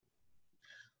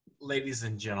Ladies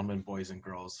and gentlemen, boys and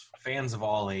girls, fans of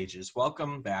all ages,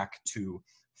 welcome back to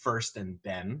First and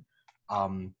Ben.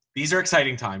 These are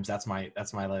exciting times. That's my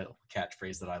little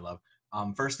catchphrase that I love.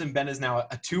 First and Ben is now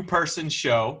a two-person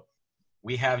show.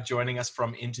 We have joining us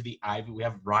from Into the Ivy. We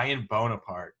have Ryan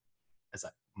Bonaparte as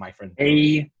my friend.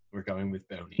 Boney. Hey, we're going with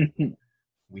Boney.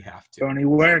 We have to. Boney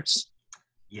works.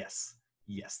 Yes.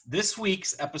 This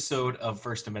week's episode of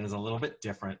First and Ben is a little bit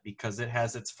different because it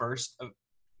has its first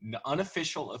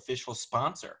unofficial official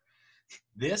sponsor.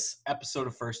 This episode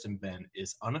of First and Ben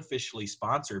is unofficially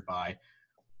sponsored by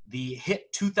the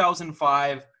hit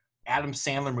 2005 Adam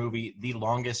Sandler movie, The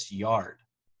Longest Yard.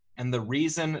 And the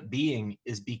reason being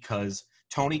is because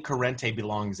Tony Corrente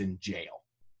belongs in jail.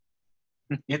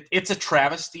 It's a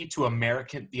travesty to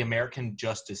the American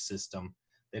justice system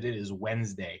that it is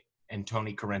Wednesday and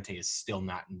Tony Corrente is still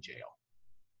not in jail.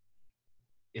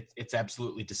 It's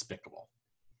absolutely despicable.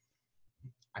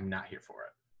 I'm not here for it.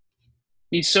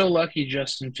 He's so lucky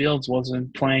Justin Fields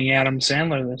wasn't playing Adam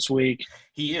Sandler this week.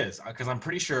 He is, because I'm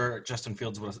pretty sure Justin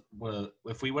Fields was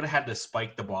if we would have had to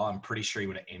spike the ball, I'm pretty sure he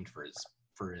would have aimed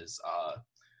for his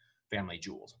family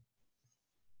jewels.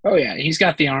 Oh yeah, he's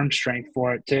got the arm strength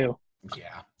for it too.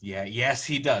 Yes,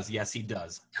 he does.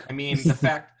 I mean, the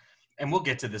fact, and we'll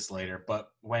get to this later, but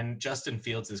when Justin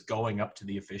Fields is going up to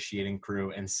the officiating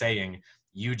crew and saying,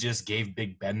 "You just gave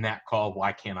Big Ben that call.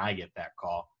 Why can't I get that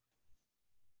call?"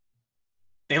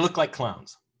 They look like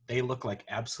clowns. They look like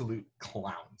absolute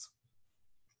clowns.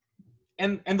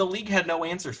 And the league had no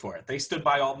answers for it. They stood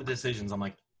by all the decisions. I'm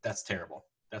like, that's terrible.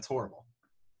 That's horrible.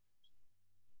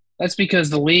 That's because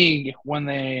the league, when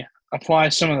they apply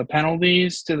some of the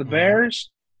penalties to the Bears,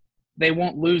 they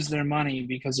won't lose their money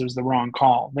because it was the wrong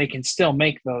call. They can still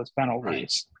make those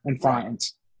penalties and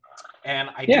fines. And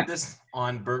I did this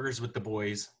on Burgers with the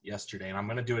Boys yesterday, and I'm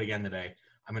going to do it again today.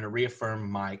 I'm going to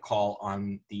reaffirm my call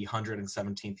on the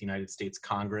 117th United States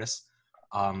Congress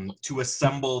to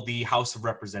assemble the House of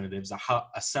Representatives,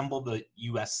 assemble the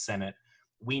U.S. Senate.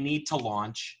 We need to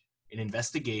launch an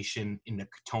investigation into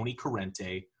Tony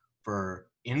Corrente for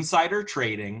insider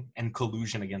trading and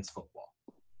collusion against football.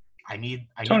 I need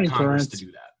Congress to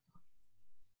do that.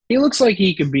 He looks like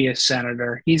he could be a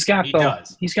senator. He's got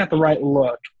the right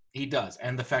look. He does.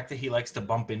 And the fact that he likes to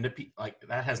bump into people, like,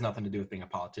 that has nothing to do with being a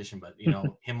politician, but,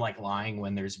 him, like, lying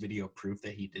when there's video proof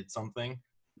that he did something.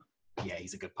 Yeah,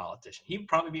 he's a good politician. He'd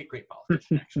probably be a great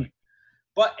politician, actually.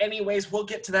 But anyways, we'll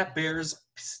get to that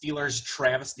Bears-Steelers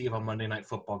travesty of a Monday Night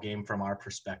Football game from our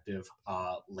perspective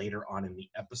later on in the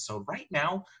episode. Right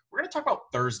now, we're going to talk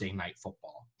about Thursday Night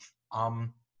Football.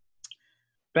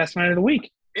 Best night of the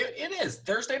week. It is.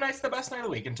 Thursday night's the best night of the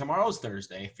week, and tomorrow's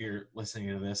Thursday. If you're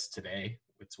listening to this today,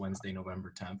 it's Wednesday,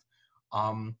 November 10th.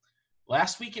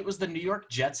 Last week, it was the New York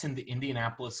Jets and the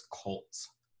Indianapolis Colts.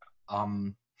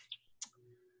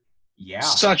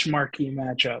 Such marquee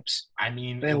matchups. I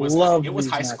mean, it was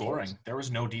high scoring. Matchups. There was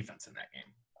no defense in that game.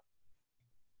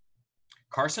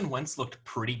 Carson Wentz looked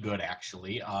pretty good,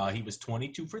 actually. He was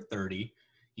 22 for 30.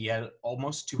 He had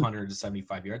almost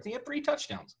 275 yards. He had 3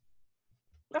 touchdowns.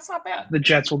 That's not bad. The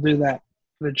Jets will do that.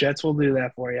 The Jets will do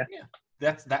that for you. Yeah,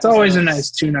 that's always a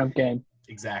nice tune-up game.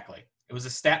 Exactly. It was a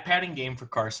stat-padding game for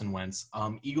Carson Wentz.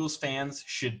 Eagles fans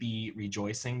should be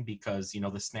rejoicing because,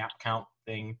 the snap count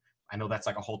thing, I know that's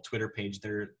like a whole Twitter page.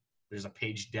 There's a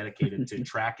page dedicated to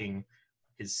tracking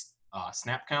his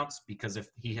snap counts because if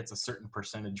he hits a certain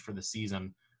percentage for the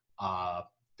season,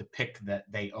 the pick that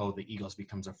they owe the Eagles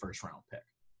becomes a first-round pick.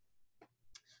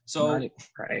 So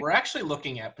We're actually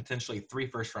looking at potentially 3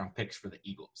 first-round picks for the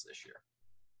Eagles this year.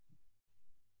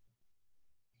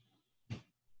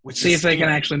 See if they can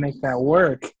actually make that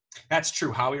work. That's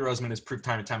true. Howie Roseman has proved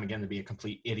time and time again to be a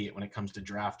complete idiot when it comes to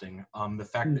drafting. The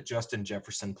fact that Justin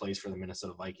Jefferson plays for the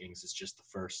Minnesota Vikings is just the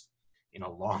first in a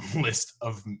long list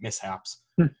of mishaps.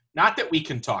 Not that we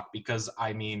can talk because,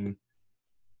 I mean,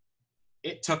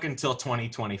 it took until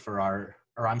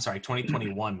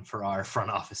 2021 for our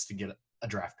front office to get a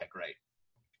draft pick right,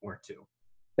 or 2.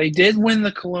 They did win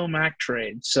the Khalil Mack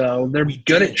trade, so they're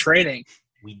good at trading.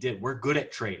 We did. We're good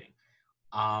at trading.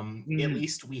 At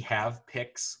least we have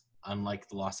picks, unlike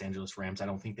the Los Angeles Rams. I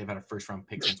don't think they've had a first-round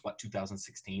pick since,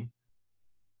 2016?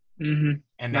 Mm-hmm.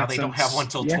 And now they don't have one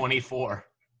until 24.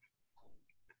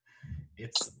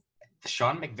 It's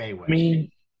Sean McVay win.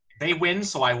 They win,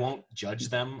 so I won't judge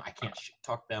them. I can't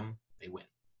talk them. They win.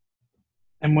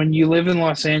 And when you live in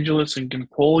Los Angeles and can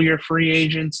pull your free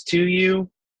agents to you,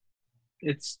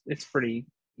 it's pretty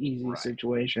easy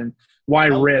situation. Why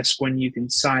risk when you can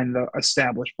sign the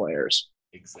established players?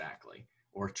 Exactly.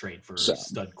 Or trade for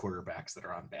stud quarterbacks that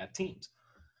are on bad teams.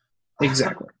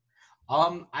 Exactly.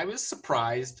 I was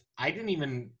surprised.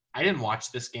 I didn't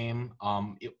watch this game.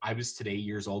 I was today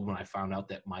years old when I found out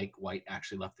that Mike White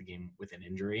actually left the game with an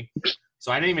injury.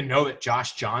 So I didn't even know that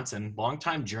Josh Johnson,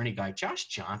 longtime Journey guy, Josh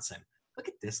Johnson, look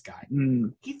at this guy.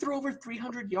 He threw over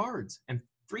 300 yards and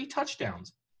 3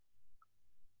 touchdowns.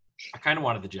 I kind of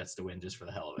wanted the Jets to win just for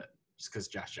the hell of it, just because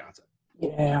Josh Johnson.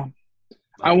 Yeah.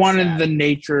 I wanted the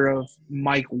nature of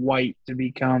Mike White to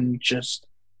become just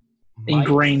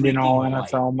ingrained in all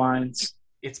NFL minds.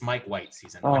 It's Mike White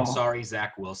season. I'm sorry,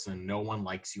 Zach Wilson. No one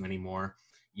likes you anymore.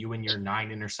 You and your 9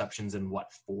 interceptions in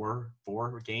what, 4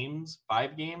 games?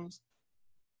 5 games?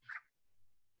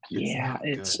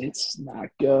 It's not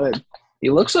good. He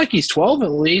looks like he's 12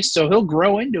 at least, so he'll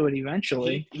grow into it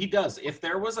eventually. He does. If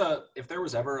there was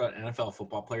ever an NFL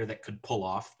football player that could pull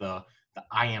off the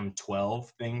I am 12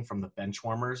 thing from the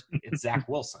Benchwarmers, it's Zach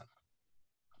Wilson.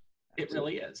 It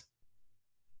really is.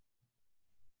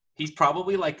 He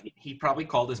probably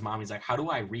called his mom. He's like, how do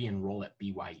I re-enroll at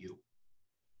BYU?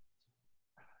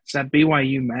 It's that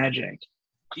BYU magic.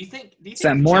 Do you think it's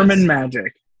that Mormon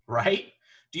magic. Right?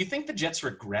 Do you think the Jets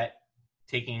regret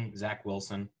taking Zach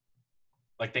Wilson?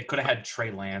 Like, they could have had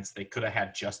Trey Lance. They could have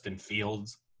had Justin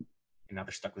Fields. And now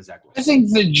they're stuck with Zach Wilson. I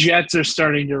think the Jets are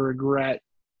starting to regret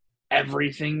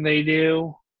everything they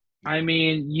do. I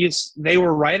mean, they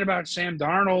were right about Sam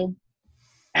Darnold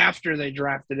after they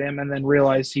drafted him and then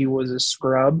realized he was a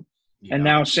scrub. Yeah. And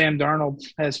now Sam Darnold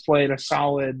has played a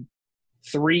solid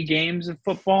 3 games of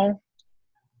football.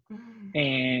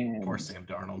 And poor Sam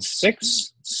Darnold.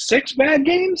 6 bad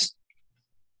games?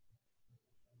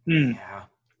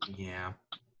 Yeah.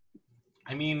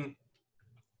 I mean,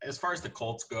 as far as the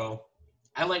Colts go,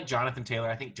 I like Jonathan Taylor.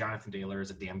 I think Jonathan Taylor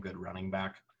is a damn good running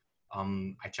back.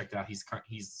 I checked it out.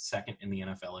 He's second in the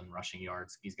NFL in rushing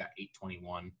yards. He's got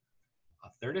 821.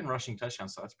 Third in rushing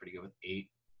touchdowns, so that's pretty good with 8.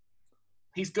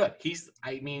 He's good.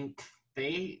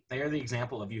 They are the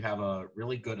example of you have a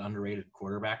really good underrated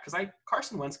quarterback. Because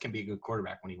Carson Wentz can be a good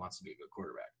quarterback when he wants to be a good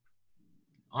quarterback.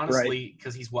 Honestly,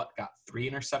 because he's got 3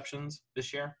 interceptions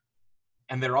this year,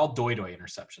 and they're all doy-doy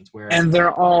interceptions. And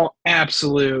they're all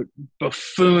absolute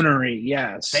buffoonery.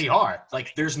 Yes, they are.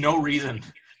 Like, there's no reason.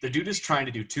 The dude is trying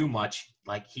to do too much.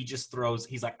 Like, he just throws.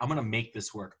 He's like, I'm gonna make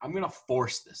this work. I'm gonna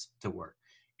force this to work.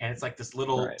 And it's like this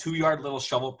little 2-yard little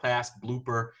shovel pass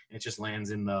blooper, and it just lands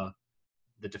in the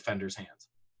defender's hands.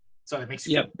 So it makes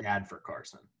you feel bad for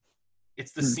Carson.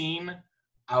 It's the scene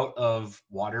out of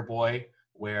Waterboy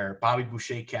where Bobby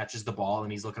Boucher catches the ball,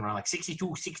 and he's looking around like,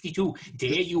 62, there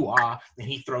you are. And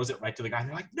he throws it right to the guy, and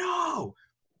they're like, no!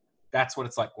 That's what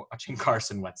it's like watching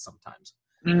Carson Wentz sometimes.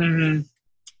 Mm-hmm.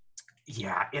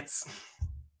 Yeah, and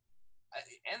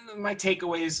my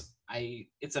takeaways,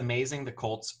 it's amazing the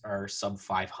Colts are sub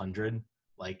 500.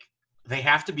 Like, they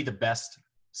have to be the best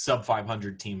sub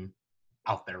 500 team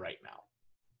out there right now.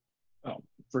 Oh,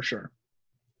 for sure.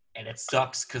 And it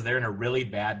sucks because they're in a really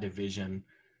bad division,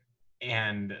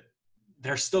 and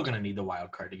they're still going to need the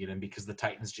wild card to get in because the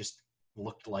Titans just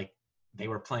looked like they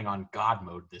were playing on God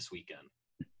mode this weekend.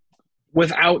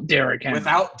 Without Derrick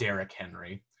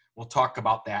Henry. We'll talk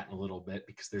about that in a little bit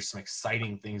because there's some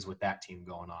exciting things with that team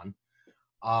going on.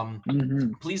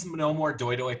 Please, no more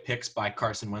doy-doy picks by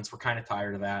Carson Wentz. We're kind of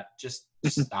tired of that. Just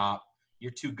stop.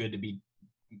 You're too good to be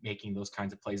making those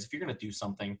kinds of plays. If you're going to do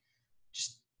something,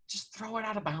 just throw it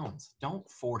out of bounds. Don't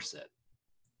force it.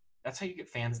 That's how you get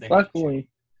fans there. Luckily,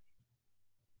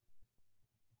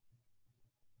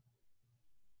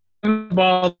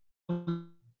 Jonathan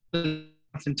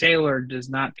Taylor does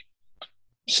not.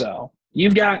 So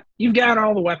you've got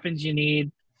all the weapons you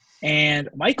need. And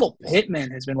Michael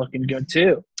Pittman has been looking good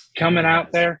too. Coming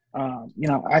out there,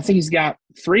 I think he's got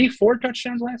 3-4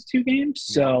 touchdowns last 2 games.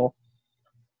 So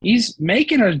he's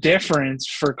making a difference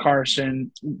for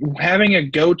Carson. Having a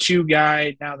go-to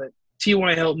guy now that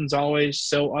T.Y. Hilton's always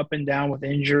so up and down with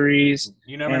injuries.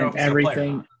 You never know if he's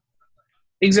everything.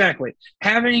 Exactly.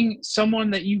 Having someone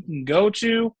that you can go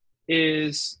to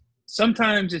is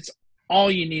sometimes it's all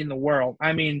you need in the world.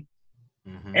 I mean,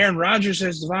 Aaron Rodgers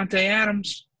has Devontae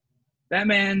Adams. That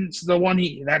man's the one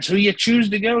that's who you choose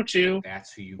to go to.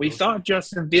 That's who you We thought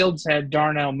Justin Fields had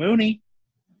Darnell Mooney.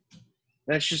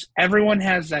 That's just everyone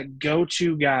has that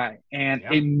go-to guy, and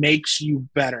it makes you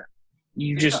better.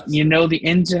 You know the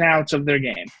ins and outs of their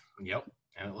game. Yep.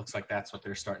 And it looks like that's what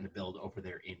they're starting to build over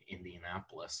there in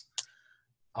Indianapolis.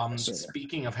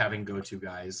 Speaking of having go-to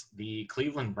guys, the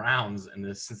Cleveland Browns and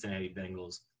the Cincinnati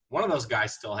Bengals, one of those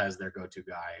guys still has their go-to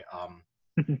guy.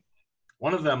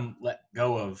 One of them let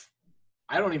go of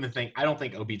I don't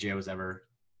think OBJ was ever.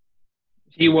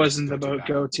 He wasn't the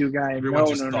go-to guy.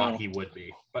 Everyone thought he would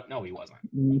be, but no, he wasn't.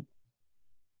 Mm-hmm.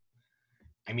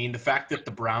 I mean, the fact that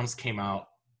the Browns came out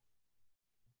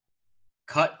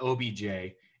cut OBJ,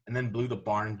 and then blew the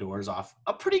barn doors off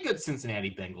a pretty good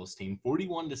Cincinnati Bengals team,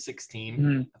 41-16.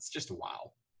 Mm-hmm. That's just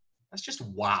wow. That's just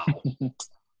wow.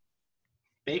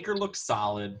 Baker looks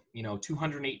solid,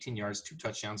 218 yards, 2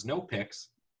 touchdowns, no picks.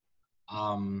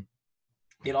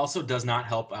 It also does not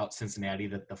help out Cincinnati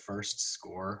that the first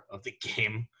score of the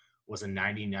game was a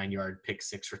 99-yard pick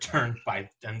six return by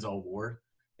Denzel Ward.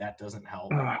 That doesn't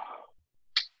help. And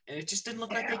it just didn't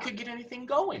look like they could get anything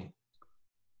going.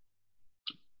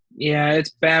 Yeah,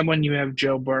 it's bad when you have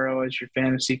Joe Burrow as your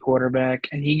fantasy quarterback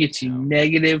and he gets you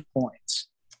negative points.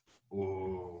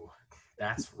 Ooh,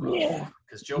 that's rough. Yeah.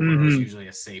 Because Joe Burrow is usually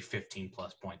a safe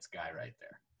 15-plus points guy right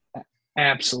there.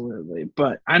 Absolutely.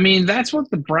 But, I mean, that's what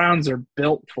the Browns are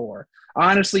built for.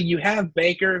 Honestly, you have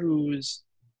Baker who's,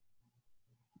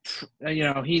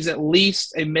 he's at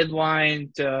least a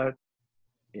midline to,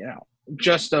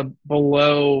 just a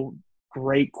below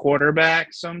great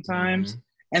quarterback sometimes. Mm-hmm.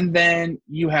 And then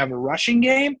you have a rushing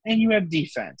game and you have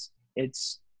defense.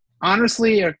 It's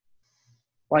honestly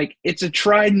it's a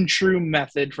tried and true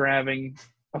method for having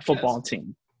a football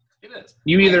team. It is.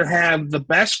 You either have the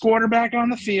best quarterback on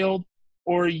the field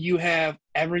or you have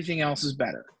everything else is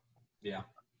better. Yeah.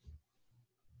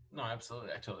 No, absolutely.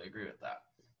 I totally agree with that.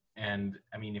 And,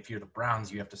 I mean, if you're the Browns,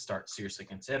 you have to start seriously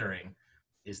considering,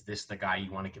 is this the guy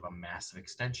you want to give a massive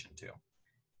extension to?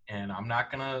 And I'm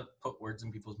not going to put words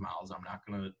in people's mouths. I'm not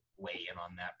going to weigh in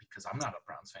on that because I'm not a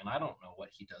Browns fan. I don't know what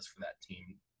he does for that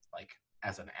team,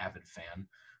 as an avid fan.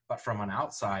 But from an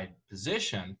outside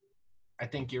position, I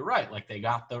think you're right. They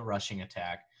got the rushing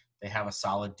attack. They have a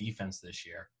solid defense this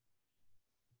year.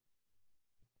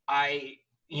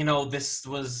 This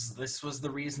was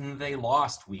the reason they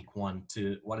lost week 1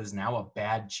 to what is now a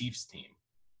bad Chiefs team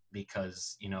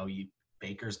because,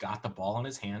 Baker's got the ball in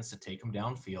his hands to take him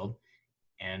downfield.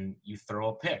 And you throw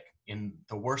a pick in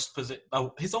the worst position.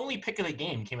 His only pick of the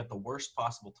game came at the worst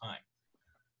possible time.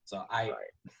 So I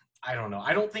don't know.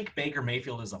 I don't think Baker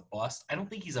Mayfield is a bust. I don't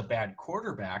think he's a bad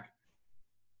quarterback.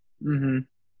 Mm-hmm.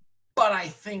 But I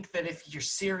think that if you're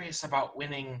serious about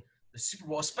winning the Super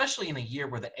Bowl, especially in a year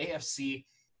where the AFC,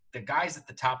 the guys at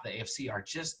the top of the AFC are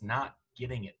just not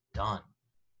getting it done.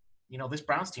 This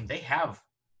Browns team, they have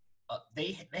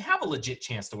a legit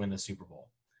chance to win the Super Bowl.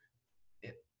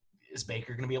 Is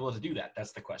Baker going to be able to do that?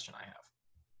 That's the question I have.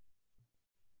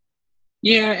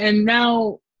 Yeah, and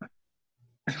now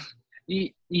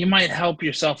you might help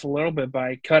yourself a little bit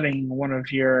by cutting one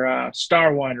of your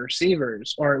star wide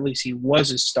receivers, or at least he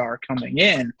was a star coming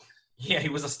in. Yeah, he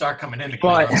was a star coming in.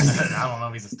 But I don't know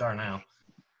if he's a star now.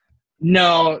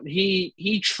 No,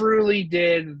 he truly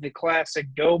did the classic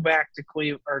go back to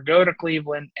Cleveland or go to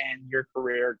Cleveland and your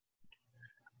career.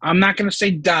 I'm not going to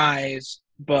say dies,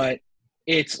 but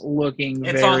it's looking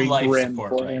very grim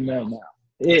for him right now.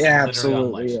 It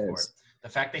absolutely is. The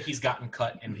fact that he's gotten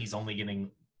cut and he's only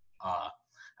getting, I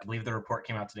believe the report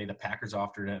came out today, the Packers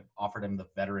offered him the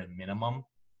veteran minimum.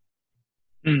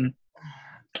 Mm.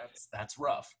 That's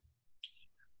rough.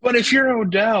 But if you're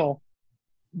Odell,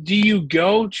 do you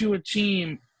go to a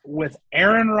team with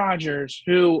Aaron Rodgers,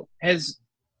 who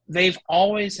they've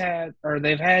had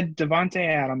Devontae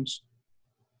Adams?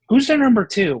 Who's their number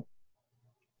 2?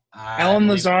 Allen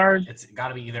Lazard. It's got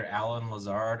to be either Allen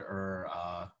Lazard or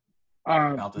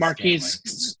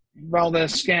Marquise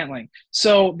Valdes-Scantling.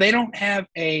 So they don't have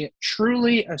a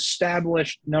truly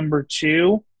established number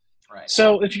 2. Right.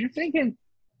 So if you're thinking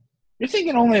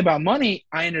only about money,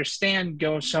 I understand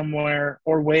go somewhere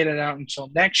or wait it out until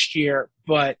next year.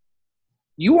 But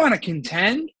you want to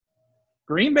contend?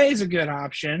 Green Bay is a good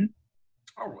option.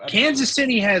 Oh, Kansas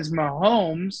City has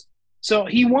Mahomes. So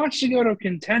he wants to go to a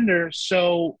contender,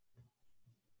 so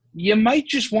you might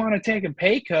just want to take a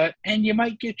pay cut, and you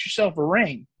might get yourself a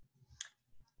ring.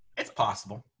 It's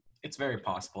possible. It's very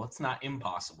possible. It's not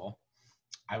impossible.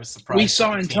 I was surprised. We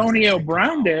saw Antonio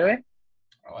Brown do it.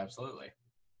 Oh, absolutely.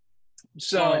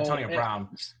 So Antonio Brown,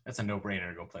 that's a no-brainer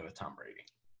to go play with Tom Brady.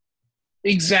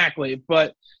 Exactly.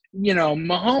 But,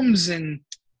 Mahomes and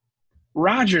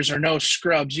Rodgers are no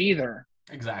scrubs either.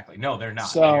 Exactly. No, they're not.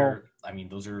 So,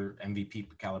 those are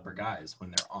MVP caliber guys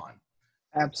when they're on.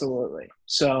 Absolutely.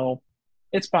 So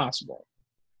it's possible.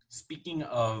 Speaking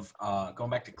of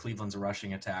going back to Cleveland's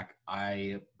rushing attack,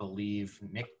 I believe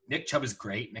Nick Chubb is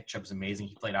great. Nick Chubb's amazing.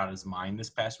 He played out of his mind this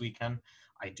past weekend.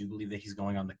 I do believe that he's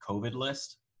going on the COVID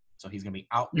list, so he's going to be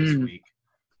out this week.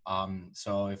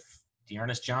 So if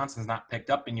Dearness Johnson's not picked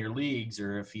up in your leagues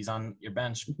or if he's on your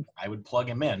bench, I would plug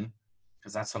him in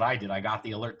because that's what I did. I got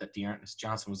the alert that Dearness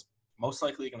Johnson was most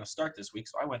likely going to start this week,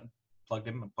 so I went and plugged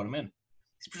him and put him in.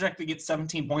 He's projected to get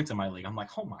 17 points in my league. I'm like,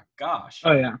 oh, my gosh.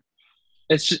 Oh, yeah.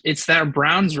 It's that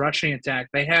Browns rushing attack.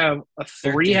 They have a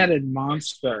They're three-headed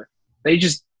monster. They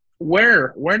just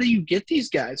where do you get these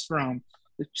guys from?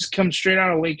 It just comes straight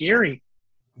out of Lake Erie.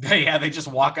 Yeah, they just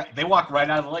walk right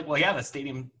out of the lake. Well, yeah, the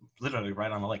stadium literally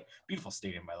right on the lake. Beautiful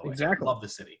stadium, by the way. Exactly. Love the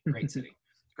city. Great city.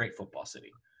 Great football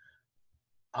city.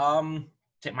 My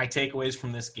takeaways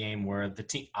from this game were the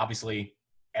team. Obviously,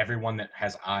 everyone that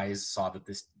has eyes saw that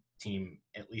this team,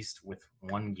 at least with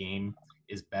one game,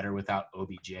 is better without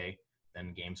OBJ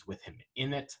than games with him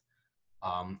in it.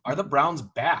 Are the Browns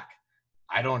back?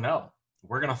 I don't know.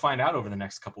 We're going to find out over the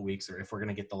next couple weeks, or if we're going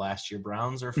to get the last year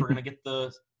Browns, or if we're going to get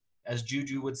the, as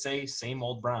Juju would say, same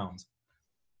old Browns.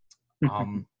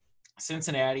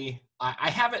 Cincinnati, I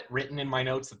have it written in my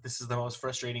notes that this is the most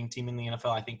frustrating team in the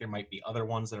NFL. I think there might be other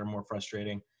ones that are more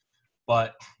frustrating,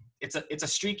 but it's a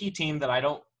streaky team that I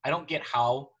don't get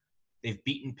how they've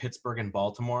beaten Pittsburgh and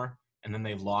Baltimore and then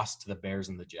they've lost to the Bears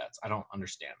and the Jets. I don't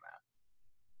understand that.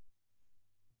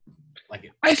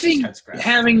 I think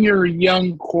having your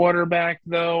young quarterback,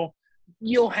 though,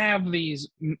 you'll have these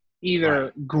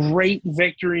either great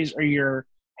victories or your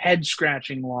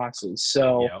head-scratching losses.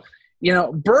 So,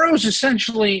 Burrow's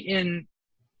essentially in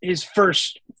his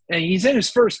first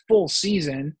full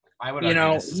season. I would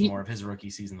argue this is more of his rookie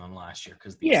season than last year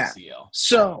because the ACL.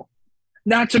 So,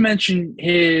 not to mention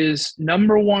his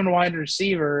number one wide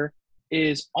receiver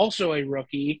is also a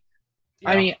rookie. Yeah.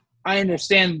 I mean, I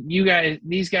understand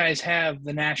these guys have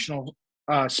the national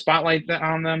spotlight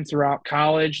on them throughout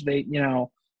college.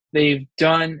 They've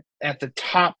done at the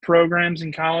top programs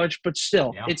in college, but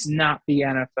still, it's not the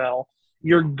NFL.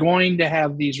 You're going to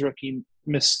have these rookie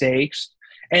mistakes,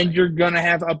 and you're going to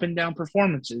have up and down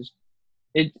performances.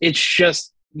 It's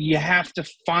just you have to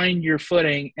find your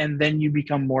footing, and then you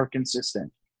become more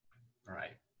consistent.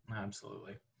 Right.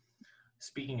 Absolutely.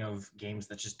 Speaking of games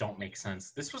that just don't make sense,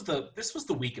 this was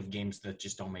the week of games that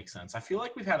just don't make sense. I feel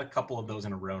like we've had a couple of those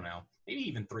in a row now, maybe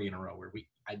even 3 in a row where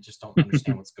I just don't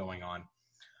understand what's going on.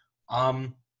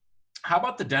 How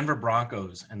about the Denver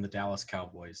Broncos and the Dallas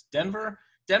Cowboys? Denver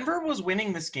was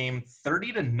winning this game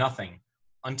 30-0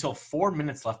 until 4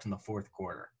 minutes left in the fourth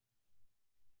quarter.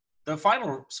 The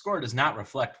final score does not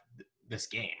reflect this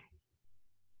game.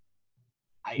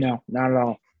 No, not at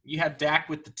all. You had Dak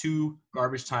with the 2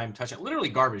 garbage time touchdowns, literally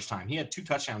garbage time. He had 2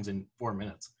 touchdowns in 4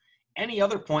 minutes. Any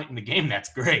other point in the game,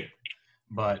 that's great.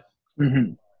 But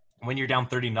when you're down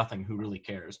 30-0, who really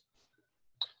cares?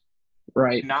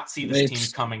 Right. Did not see this team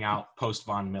coming out post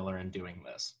Von Miller and doing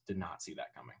this. Did not see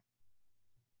that coming.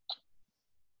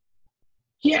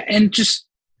 Yeah, and just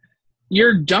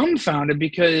you're dumbfounded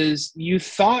because you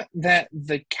thought that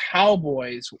the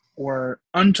Cowboys were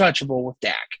untouchable with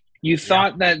Dak. You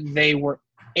thought that they were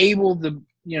able to,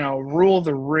 rule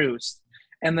the roost,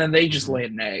 and then they just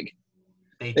laid an egg.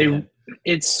 They did.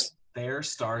 Their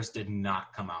stars did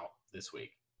not come out this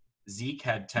week. Zeke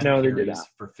had 10 carries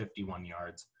for 51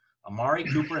 yards. Amari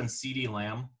Cooper and CeeDee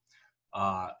Lamb,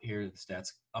 here are the stats.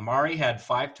 Amari had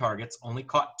 5 targets, only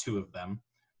caught 2 of them.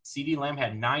 CeeDee Lamb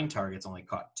had 9 targets, only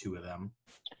caught 2 of them.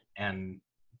 And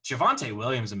Javonte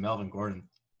Williams and Melvin Gordon,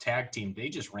 tag team, they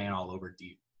just ran all over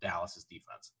Dallas's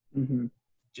defense.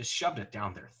 Just shoved it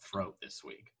down their throat this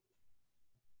week.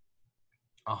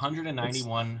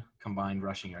 191 combined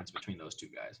rushing yards between those 2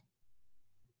 guys.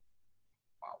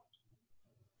 Wow.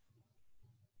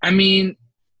 I mean,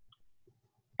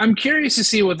 I'm curious to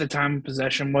see what the time of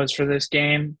possession was for this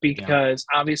game because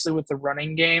obviously with the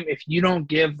running game, if you don't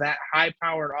give that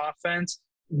high-powered offense,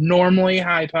 normally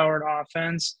high-powered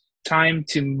offense, time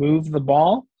to move the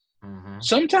ball,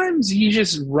 sometimes you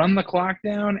just run the clock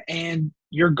down and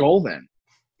you're golden.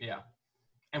 Yeah.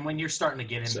 And when you're starting to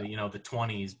get into, the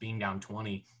 20s, being down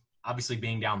 20, obviously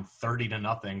being down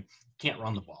 30-0, you can't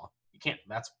run the ball. You can't.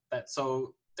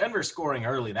 So Denver scoring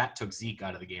early, that took Zeke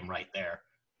out of the game right there.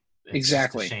 It's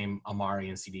exactly. Just a shame Amari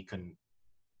and CD couldn't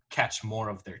catch more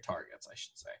of their targets, I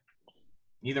should say.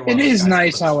 Neither one. It of those is guys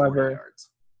nice, put up 40 however. yards.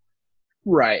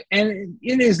 Right. And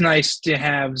it is nice to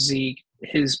have Zeke,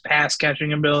 his pass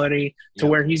catching ability to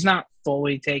where he's not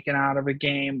fully taken out of a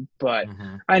game, but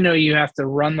I know you have to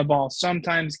run the ball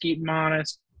sometimes, keep him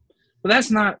honest, but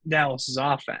that's not Dallas's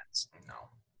offense. No.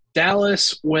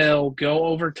 Dallas will go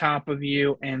over top of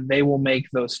you and they will make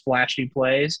those flashy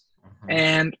plays.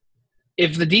 And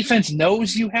if the defense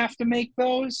knows you have to make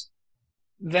those,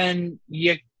 then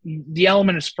the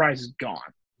element of surprise is gone.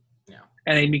 Yeah.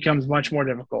 And it becomes much more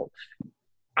difficult.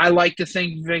 I like to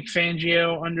think Vic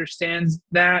Fangio understands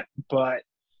that, but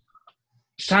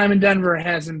his time in Denver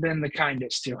hasn't been the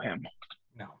kindest to him.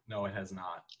 No, it has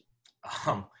not.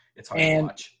 It's hard to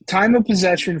watch. Time of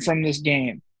possession from this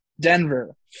game,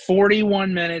 Denver,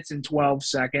 41 minutes and 12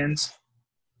 seconds.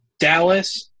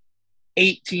 Dallas,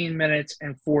 18 minutes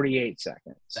and 48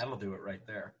 seconds. That'll do it right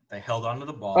there. They held onto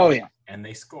the ball. Oh, yeah. And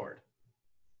they scored.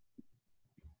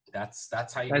 That's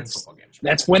how you win football games.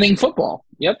 Right? That's winning football.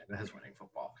 Yep. That is winning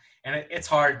football. And it's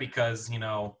hard because,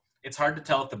 it's hard to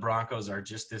tell if the Broncos are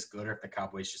just this good or if the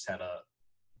Cowboys just had a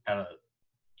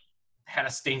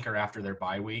stinker after their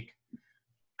bye week.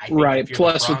 Right.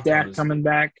 Plus with Dak coming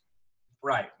back.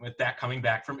 Right. With Dak coming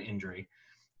back from injury.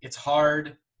 It's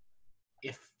hard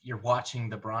if you're watching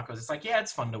the Broncos. It's like, yeah,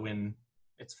 it's fun to win.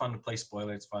 It's fun to play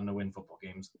spoiler. It's fun to win football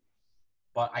games.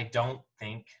 But I don't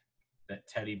think that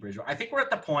Teddy Bridgewater – I think we're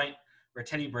at the point where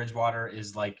Teddy Bridgewater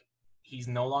is like – he's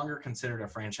no longer considered a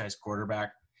franchise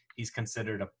quarterback. He's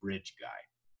considered a bridge guy.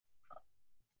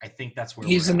 I think that's where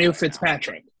he's the new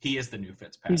Fitzpatrick. He is the new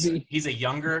Fitzpatrick. He's a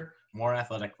younger, more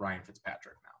athletic Ryan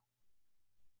Fitzpatrick now.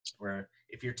 Where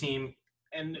if your team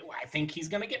 – and I think he's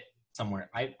going to get somewhere.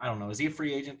 I don't know. Is he a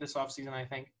free agent this offseason, I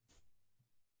think?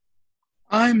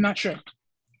 I'm not sure.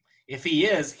 If he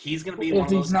is, he's going to be one of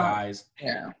those guys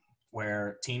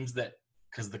where teams that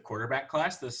 – because the quarterback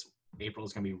class this April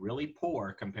is going to be really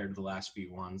poor compared to the last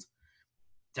few ones.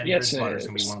 Teddy Bridgewater is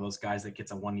going to be one of those guys that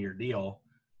gets a one-year deal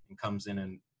and comes in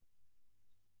and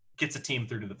gets a team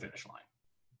through to the finish line.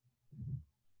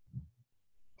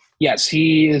 Yes,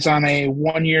 he is on a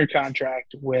one-year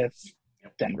contract with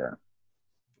Denver.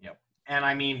 Yep. And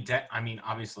I mean,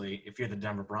 obviously, if you're the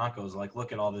Denver Broncos, like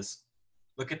look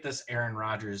at this Aaron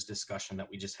Rodgers discussion that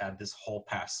we just had this whole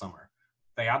past summer.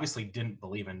 They obviously didn't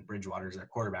believe in Bridgewater as their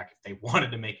quarterback if they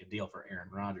wanted to make a deal for Aaron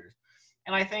Rodgers.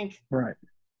 And I think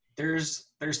there's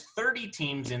 30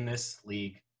 teams in this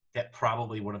league that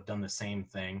probably would have done the same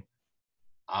thing.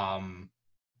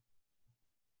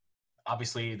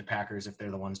 Obviously, the Packers, if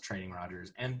they're the ones trading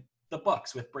Rodgers, and the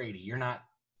Bucs with Brady. You're not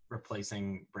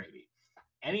replacing Brady.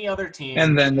 Any other team,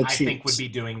 and then the I Chiefs. think, would be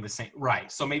doing the same.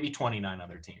 Right. So maybe 29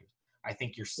 other teams. I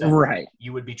think you're set. Right.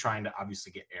 You would be trying to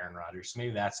obviously get Aaron Rodgers. So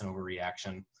maybe that's an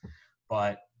overreaction.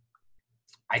 But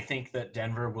I think that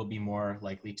Denver will be more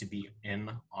likely to be in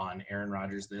on Aaron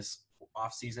Rodgers this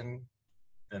offseason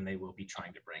than they will be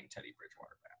trying to bring Teddy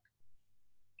Bridgewater back.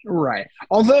 Right.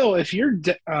 Although if you're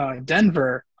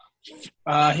Denver,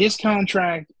 his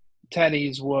contract,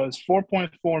 Teddy's, was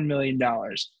 $4.4 million.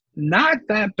 Not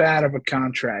that bad of a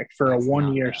contract for That's a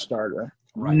one-year starter.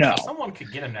 Right. No. Someone could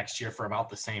get him next year for about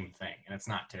the same thing, and it's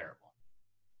not terrible.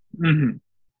 Mm-hmm.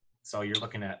 So you're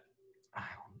looking at I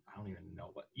don't even know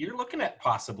what you're looking at.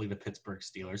 Possibly the Pittsburgh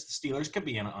Steelers. The Steelers could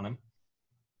be in on him.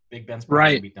 Big Ben's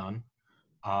probably going to be done.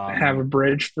 Have a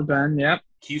bridge for Ben. Yep.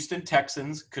 Houston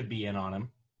Texans could be in on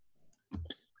him.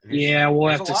 We'll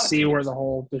have to see where the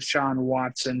whole Deshaun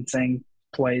Watson thing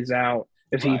plays out,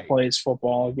 if he plays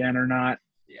football again or not.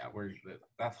 Yeah,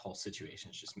 that whole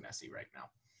situation is just messy right now.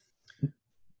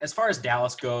 As far as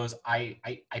Dallas goes, I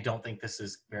don't think this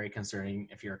is very concerning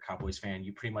if you're a Cowboys fan.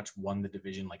 You pretty much won the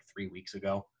division like 3 weeks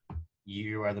ago.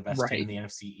 You are the best team in the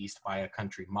NFC East by a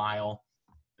country mile.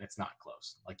 It's not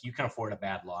close. Like, you can afford a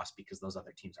bad loss because those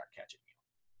other teams aren't catching you.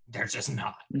 They're just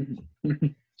not.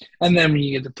 And then when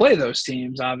you get to play those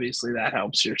teams, obviously that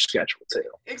helps your schedule too.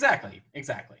 Exactly.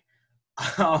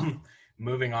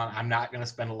 Moving on, I'm not going to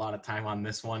spend a lot of time on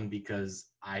this one because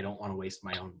I don't want to waste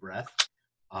my own breath.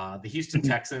 The Houston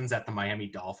Texans at the Miami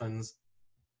Dolphins.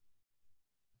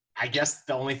 I guess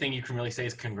the only thing you can really say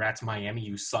is congrats, Miami,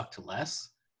 you sucked less.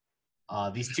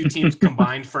 These two teams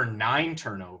combined for 9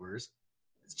 turnovers.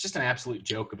 It's just an absolute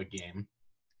joke of a game.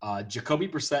 Jacoby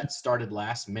Brissett started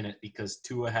last minute because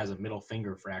Tua has a middle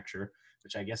finger fracture,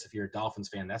 which I guess if you're a Dolphins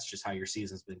fan, that's just how your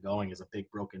season's been going, is a big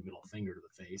broken middle finger to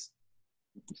the face.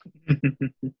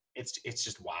 It's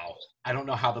just wow. I don't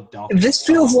know how the Dolphins. This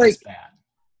feels like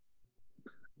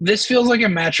a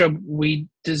matchup we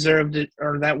deserved it,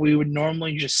 or that we would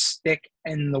normally just stick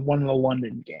in one of the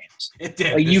London games. It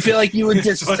did. Like, you feel like you would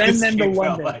just send them to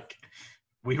London. Like.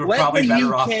 We were probably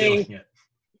better off doing it.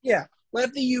 Yeah.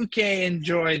 Let the UK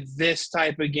enjoy this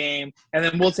type of game, and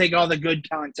then we'll take all the good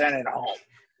content at home.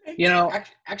 You know,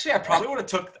 actually, I probably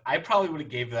would have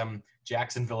gave them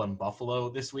Jacksonville and Buffalo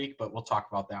this week, but we'll talk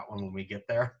about that one when we get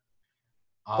there.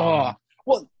 Well,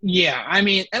 yeah. I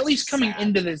mean, at least coming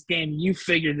into this game, you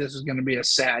figured this was going to be a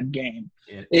sad game.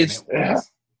 This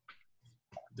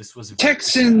was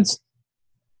Texans.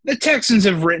 The Texans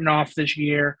have written off this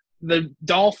year. The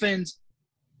Dolphins,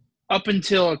 up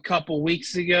until a couple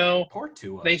weeks ago,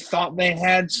 they thought they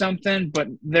had something, but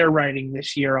they're writing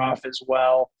this year off as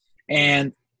well.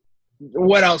 And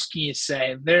what else can you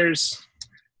say? There's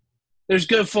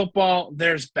good football.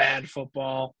 There's bad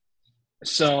football.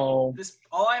 So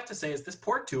all I have to say is this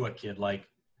poor Tua kid, like,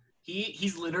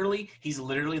 He's literally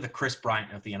the Chris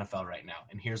Bryant of the NFL right now,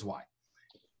 and here's why.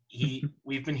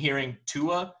 We've been hearing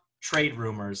Tua trade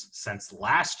rumors since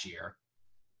last year,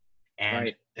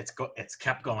 and it's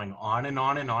kept going on and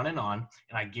on and on and on.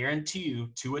 And I guarantee you,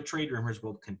 Tua trade rumors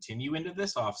will continue into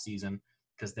this offseason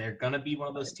because they're going to be one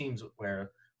of those teams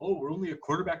where, we're only a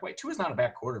quarterback away. Tua's not a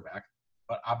bad quarterback,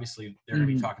 but obviously they're going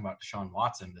to be talking about Deshaun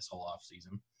Watson this whole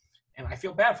offseason. And I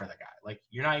feel bad for the guy. Like,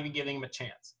 you're not even giving him a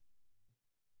chance.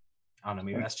 I don't know.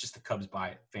 Maybe that's just the Cubs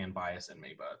fan bias in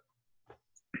me, but.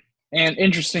 And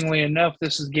interestingly enough,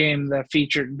 this is a game that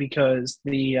featured because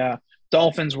the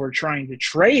Dolphins were trying to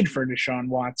trade for Deshaun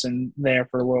Watson there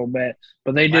for a little bit,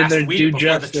 but they did their due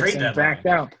justice and backed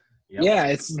out. Yep. Yeah,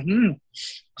 it's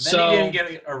So he didn't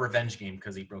get a revenge game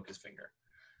because he broke his finger.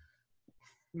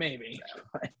 Maybe,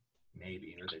 or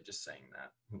they're just saying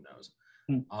that. Who knows?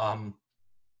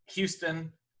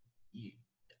 Houston,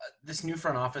 this new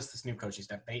front office, this new coaching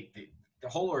staff, the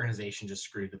whole organization just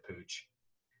screwed the pooch.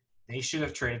 They should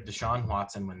have traded Deshaun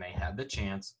Watson when they had the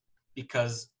chance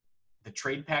because the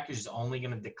trade package is only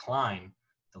going to decline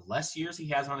the less years he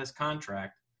has on his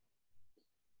contract.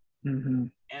 Mm-hmm.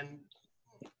 And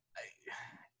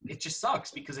it just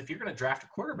sucks because if you're going to draft a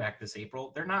quarterback this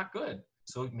April, they're not good.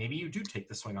 So maybe you do take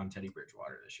the swing on Teddy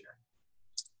Bridgewater this year.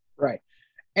 Right.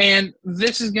 And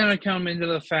this is going to come into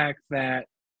the fact that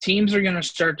teams are going to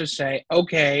start to say,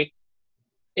 okay,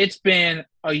 it's been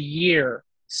a year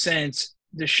since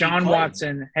Deshaun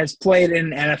Watson has played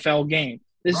in an NFL game.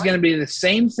 This is going to be the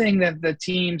same thing that the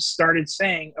team started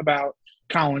saying about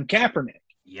Colin Kaepernick.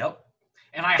 Yep.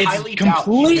 And I it's highly doubt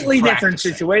completely different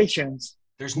situations.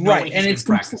 There's no way he's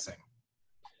been practicing.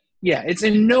 Yeah, it's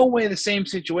in no way the same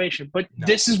situation, but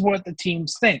this is what the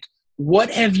teams think. What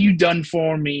have you done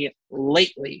for me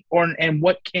lately? And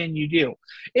what can you do?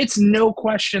 It's no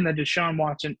question that Deshaun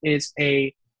Watson is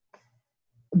a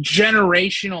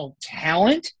generational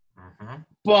talent. Mm-hmm.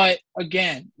 But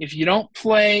again, if you don't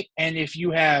play and if you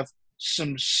have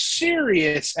some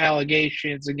serious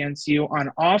allegations against you on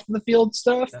off the field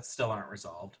stuff that still aren't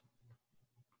resolved,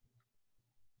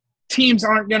 teams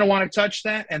aren't going to want to touch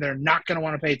that, and they're not going to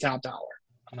want to pay top dollar.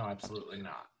 No, absolutely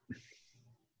not.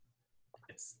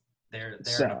 They're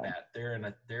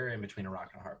in between a rock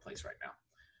and a hard place right now.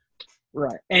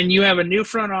 Right, and you have a new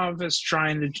front office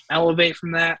trying to elevate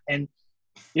from that, and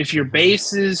if your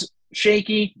base is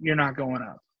shaky, you're not going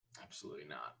up. Absolutely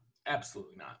not.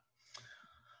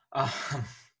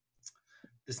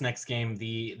 This next game,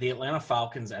 the Atlanta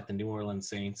Falcons at the New Orleans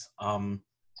Saints.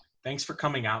 Thanks for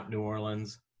coming out, New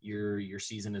Orleans. Your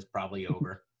season is probably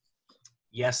over.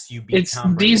 Yes, you beat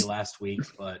Tom Brady last week,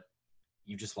 but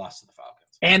you just lost to the Falcons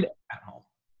at home.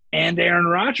 And Aaron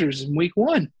Rodgers in week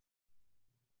 1.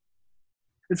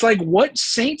 It's like, what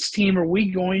Saints team are we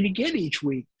going to get each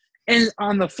week? And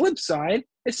on the flip side,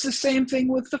 it's the same thing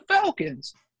with the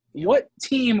Falcons. What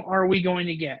team are we going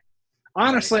to get?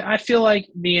 Honestly, I feel like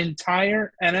the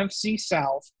entire NFC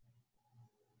South,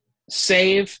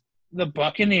 save the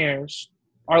Buccaneers,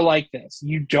 are like this.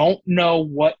 You don't know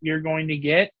what you're going to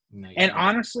get. And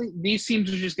honestly, these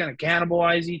teams are just going to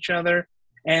cannibalize each other.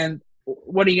 And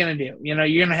what are you going to do? You're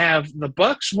going to have the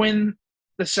Bucs win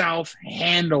the South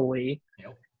handily,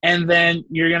 and then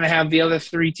you're going to have the other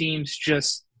 3 teams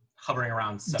just hovering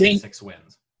around 7-6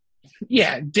 wins.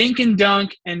 Yeah, dink and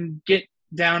dunk and get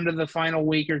down to the final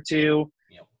week or two.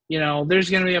 Yep. There's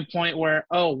going to be a point where,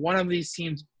 one of these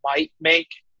teams might make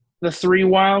the 3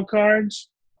 wild cards,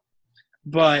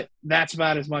 but that's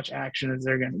about as much action as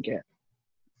they're going to get.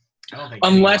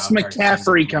 Unless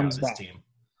McCaffrey comes back.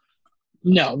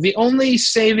 No, the only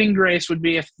saving grace would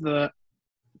be if the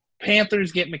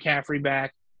Panthers get McCaffrey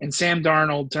back and Sam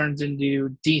Darnold turns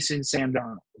into decent Sam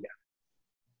Darnold again.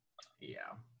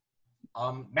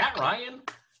 Yeah. Matt Ryan,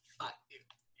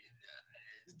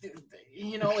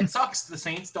 it sucks. The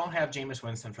Saints don't have Jameis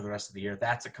Winston for the rest of the year.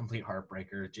 That's a complete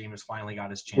heartbreaker. Jameis finally got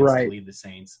his chance to lead the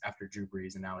Saints after Drew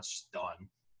Brees, and now it's just done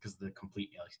because of the complete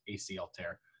ACL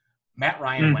tear. Matt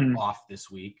Ryan went off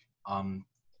this week.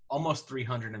 Almost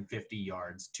 350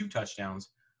 yards, 2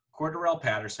 touchdowns. Cordarrelle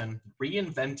Patterson,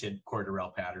 reinvented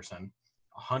Cordarrelle Patterson,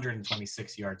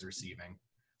 126 yards receiving.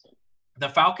 The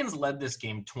Falcons led this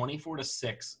game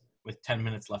 24-6 with 10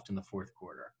 minutes left in the fourth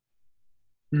quarter.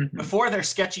 Mm-hmm. Before their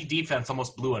sketchy defense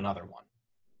almost blew another one.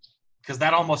 Because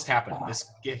that almost happened.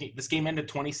 This game ended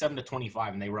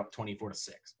 27-25, and they were up 24-6.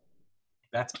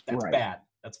 That's bad.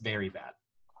 That's very bad.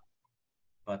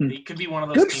 But it could be one of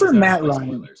those. Good for Matt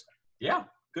Ryan. Yeah,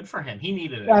 good for him. He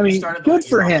needed it. I mean, good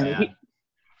for him.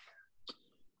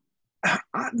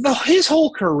 His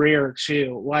whole career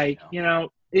too.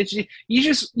 It's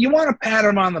you want to pat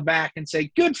him on the back and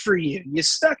say, "Good for you. You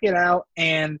stuck it out,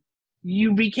 and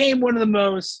you became one of the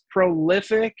most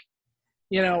prolific,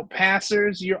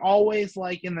 passers. You're always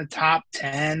like in the top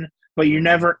 10, but you're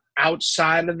never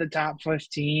outside of the top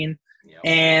 15, Yep.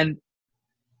 and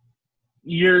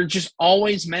you're just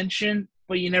always mentioned,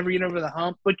 but you never get over the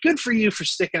hump. But good for you for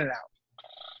sticking it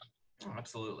out." Oh,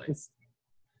 absolutely.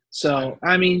 So,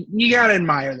 I mean, you got to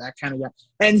admire that kind of guy.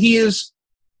 And he is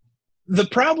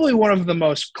probably one of the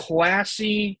most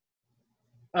classy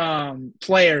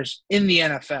players in the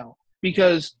NFL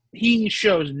because he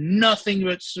shows nothing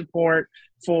but support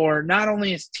for not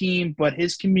only his team, but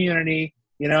his community.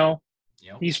 Yep.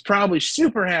 He's probably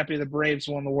super happy the Braves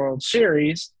won the World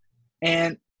Series.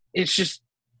 And it's just,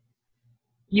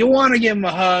 you want to give him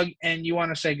a hug and you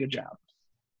want to say good job.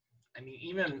 I mean,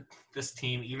 even this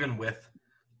team, even with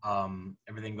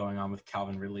everything going on with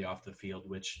Calvin Ridley off the field,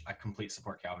 which I completely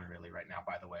support Calvin Ridley right now,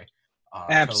 by the way.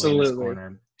 Absolutely. Totally in his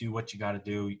corner. Do what you got to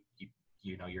do.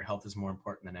 Your health is more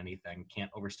important than anything.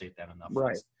 Can't overstate that enough.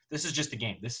 Right. This is just a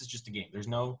game. There's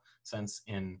no sense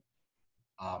in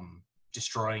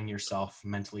destroying yourself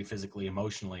mentally, physically,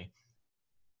 emotionally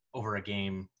over a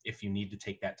game. If you need to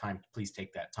take that time, please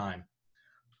take that time.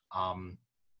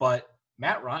 But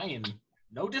Matt Ryan,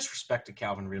 no disrespect to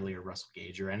Calvin Ridley or Russell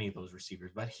Gage or any of those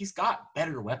receivers, but he's got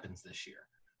better weapons this year.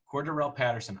 Cordarrelle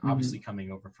Patterson, obviously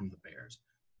coming over from the Bears,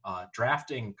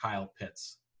 drafting Kyle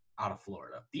Pitts out of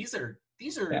Florida. These are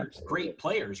great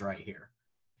players right here.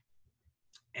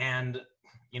 And,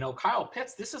 Kyle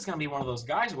Pitts, this is going to be one of those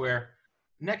guys where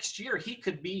next year he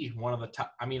could be one of the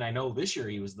top. I mean, I know this year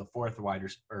he was the fourth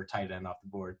tight end off the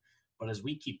board. But as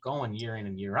we keep going year in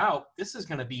and year out, this is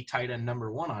going to be tight end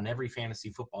number 1 on every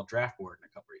fantasy football draft board in a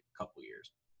couple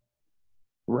years.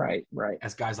 Right.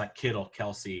 As guys like Kittle,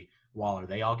 Kelsey, Waller,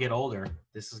 they all get older,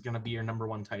 this is going to be your number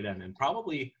 1 tight end in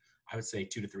probably, I would say,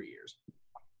 2 to 3 years.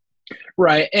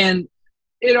 Right. And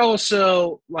it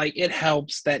also, it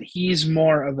helps that he's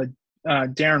more of a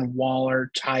Darren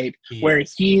Waller type, where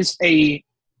he's a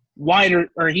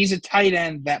he's a tight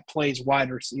end that plays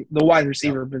the wide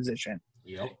receiver position.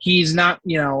 Yep. He's not,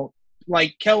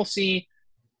 like Kelsey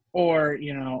or,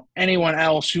 anyone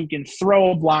else who can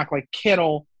throw a block like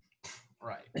Kittle.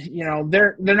 Right.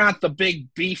 They're not the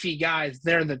big beefy guys.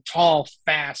 They're the tall,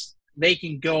 fast. They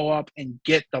can go up and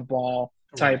get the ball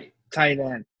type tight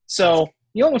end. So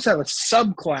you almost have a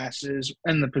subclasses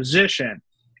in the position,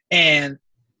 and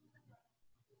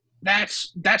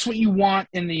that's what you want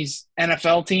in these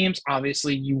NFL teams.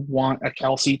 Obviously, you want a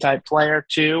Kelsey type player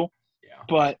too.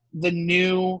 But the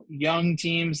new young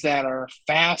teams that are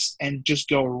fast and just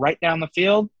go right down the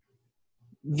field,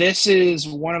 this is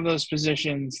one of those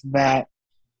positions that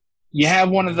you have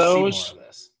one of those.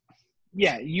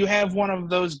 Yeah, you have one of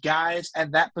those guys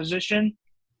at that position.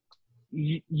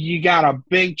 You got a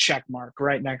big check mark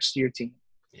right next to your team.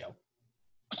 Yep.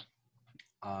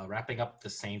 Wrapping up the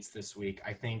Saints this week,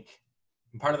 I think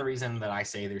part of the reason that I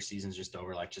say their season's just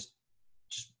over,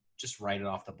 just write it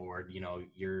off the board.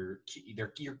 Your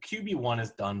QB1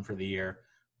 is done for the year.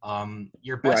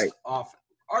 Your best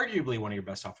arguably one of your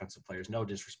best offensive players. No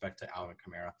disrespect to Alvin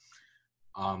Kamara.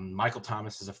 Michael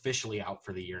Thomas is officially out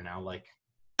for the year now.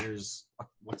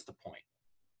 What's the point?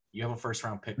 You have a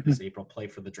first-round pick this April. Play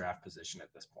for the draft position at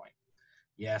this point.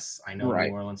 Yes, I know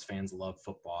New Orleans fans love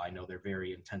football. I know they're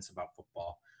very intense about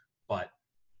football, but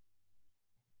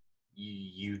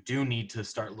you do need to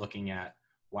start looking at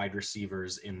wide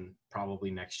receivers in probably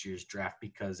next year's draft,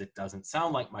 because it doesn't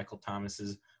sound like Michael Thomas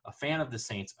is a fan of the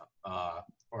Saints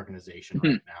organization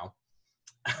right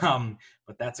now.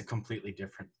 But that's a completely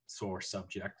different sore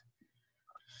subject.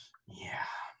 Yeah.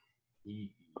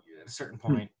 At a certain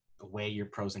point, weigh your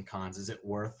pros and cons. Is it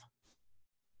worth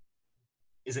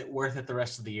it the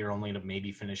rest of the year only to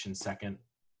maybe finish in second,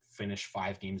 finish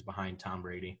 5 games behind Tom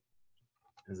Brady?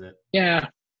 Is it? Yeah.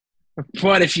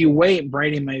 But if you wait,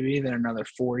 Brady may be there another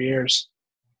 4 years.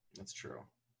 That's true.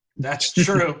 That's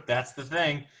true. That's the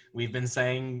thing. We've been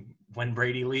saying when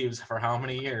Brady leaves for how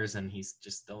many years, and he's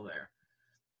just still there.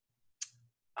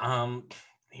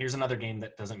 Here's another game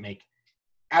that doesn't make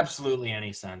absolutely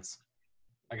any sense.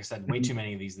 Like I said, way too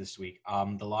many of these this week.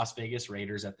 The Las Vegas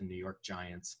Raiders at the New York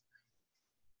Giants.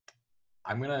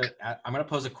 I'm gonna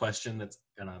pose a question that's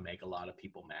gonna make a lot of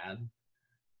people mad.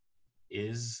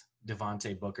 Is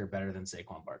Devontae Booker better than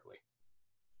Saquon Barkley?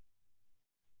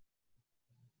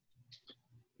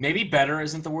 Maybe better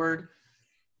isn't the word.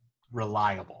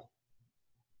 Reliable.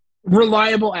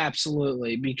 Reliable,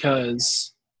 absolutely,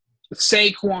 because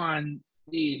Saquon,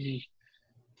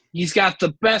 he's got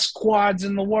the best quads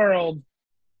in the world,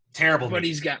 Terrible but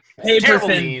knees. he's got paper Terrible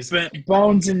thin knees.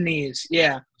 bones and knees.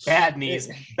 Yeah. Bad knees,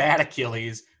 bad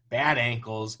Achilles, bad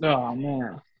ankles, Oh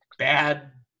man.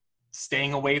 bad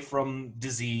staying away from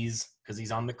disease because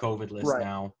he's on the COVID list Right.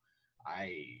 now.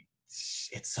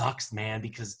 It sucks, man,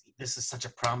 because this is such a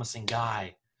promising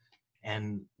guy,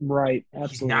 and Right. he's not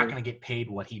Absolutely. going to get paid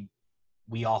what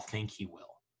we all think he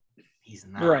will. He's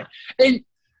not. Right. And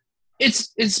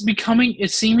it's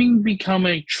seeming to become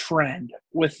a trend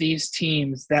with these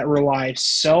teams that rely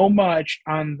so much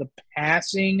on the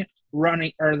passing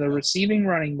running or the receiving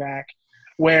running back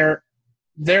where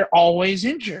they're always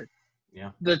injured.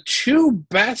 Yeah. The two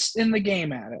best in the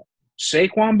game at it,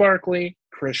 Saquon Barkley,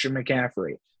 Christian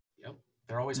McCaffrey. Yep.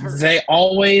 They're always hurt. They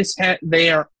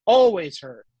are always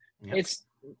hurt. Yep. It's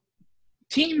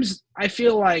teams I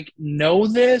feel like know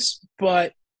this,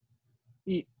 but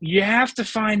you have to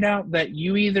find out that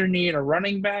you either need a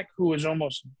running back who is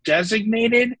almost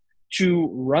designated to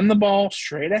run the ball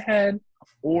straight ahead,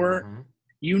 or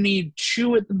you need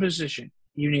two at the position.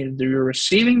 You need your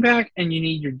receiving back and you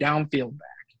need your downfield back.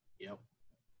 Yep.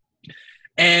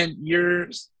 And you're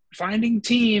finding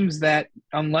teams that,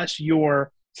 unless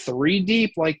you're 3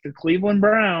 deep like the Cleveland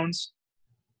Browns,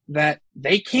 that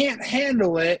they can't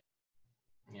handle it,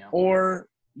 or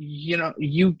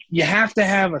you have to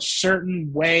have a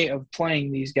certain way of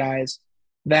playing these guys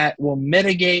that will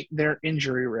mitigate their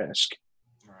injury risk.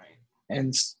 Right.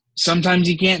 And sometimes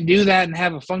you can't do that and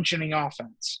have a functioning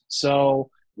offense. So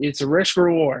it's a risk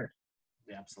reward.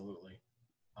 Yeah, absolutely.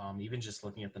 Even just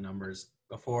looking at the numbers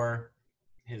before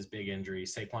his big injury,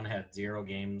 Saquon had 0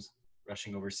 games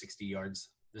rushing over 60 yards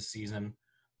this season.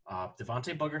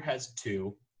 Devontae Booker has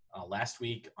 2. Last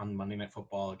week on Monday Night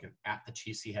Football at the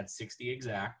Chiefs, he had 60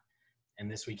 exact, and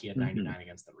this week he had 99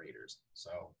 against the Raiders.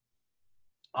 So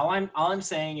all I'm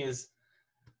saying is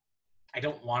I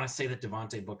don't want to say that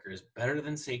Devontae Booker is better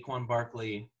than Saquon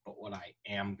Barkley, but what I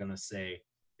am going to say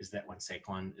is that when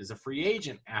Saquon is a free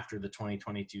agent after the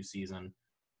 2022 season,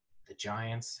 the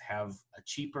Giants have a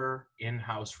cheaper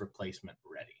in-house replacement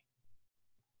ready.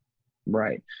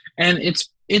 Right. And it's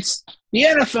the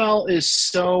NFL is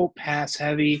so pass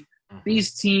heavy.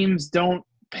 These teams don't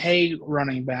pay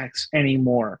running backs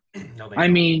anymore. No, they I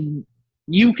don't. mean,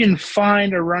 you can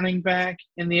find a running back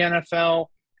in the NFL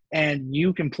and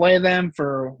you can play them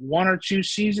for 1 or 2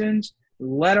 seasons,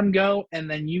 let them go, and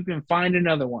then you can find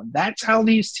another one. That's how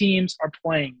these teams are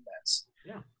playing this.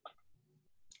 Yeah.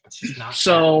 It's just not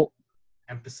so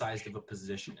emphasized of a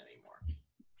position anymore.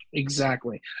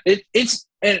 Exactly. It's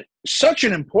such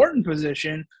an important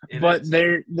position, but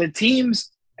the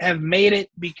teams have made it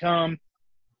become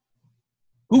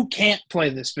who can't play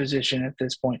this position at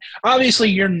this point. Obviously,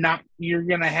 you're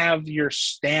going to have your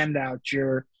standouts,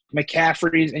 your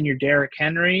McCaffreys and your Derrick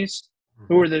Henrys,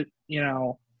 who are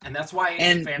and that's why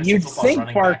you'd think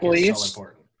running Barkley back is so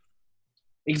important.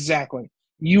 Exactly.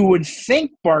 You would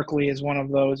think Barkley is one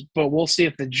of those, but we'll see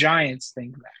if the Giants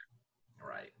think that.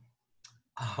 Right.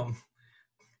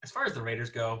 As far as the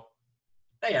Raiders go,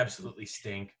 they absolutely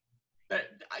stink.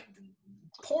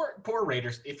 Poor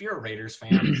Raiders. If you're a Raiders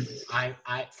fan,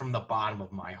 I from the bottom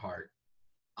of my heart,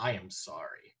 I am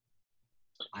sorry.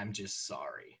 I'm just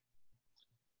sorry.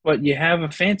 But you have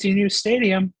a fancy new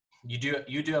stadium. You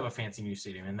do have a fancy new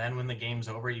stadium, and then when the game's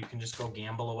over, you can just go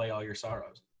gamble away all your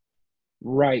sorrows.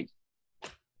 Right.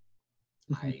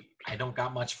 I don't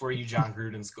got much for you. John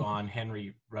Gruden's gone.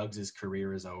 Henry Ruggs'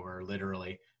 career is over,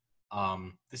 literally.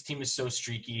 This team is so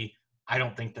streaky. I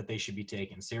don't think that they should be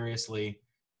taken seriously.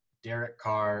 Derek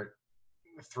Carr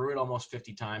threw it almost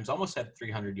 50 times, almost had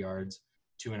 300 yards,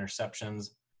 2 interceptions,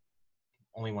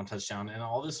 only 1 touchdown. And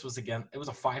all this was it was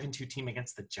a 5-2 team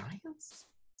against the Giants.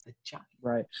 The Giants.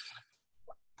 Right.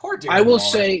 Poor Darren I will Waller.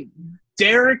 say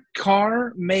Derek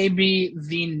Carr may be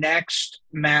the next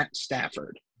Matt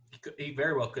Stafford. He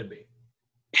very well could be.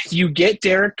 If you get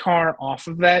Derek Carr off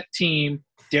of that team,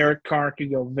 Derek Carr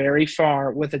could go very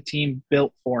far with a team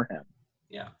built for him.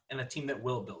 Yeah, and a team that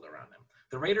will build around him.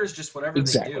 The Raiders, just whatever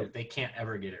they do, they can't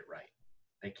ever get it right.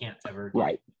 They can't ever get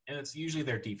right. And it's usually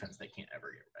their defense they can't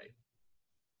ever get right.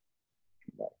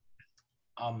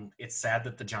 It's sad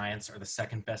that the Giants are the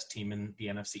second best team in the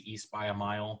NFC East by a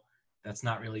mile. That's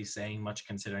not really saying much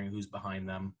considering who's behind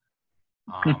them.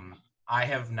 I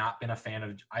have not been a fan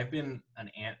of – I've been an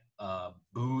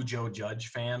Boo Joe Judge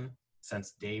fan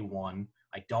since day one.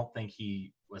 I don't think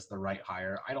he was the right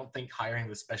hire. I don't think hiring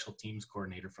the special teams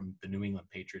coordinator from the New England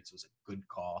Patriots was a good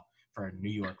call for a New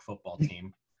York football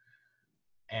team.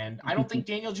 And I don't think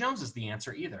Daniel Jones is the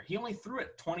answer either. He only threw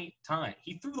it 20 times.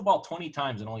 He threw the ball 20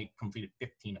 times and only completed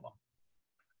 15 of them.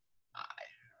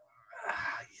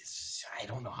 I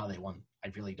don't know how they won.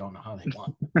 I really don't know how they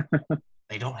won.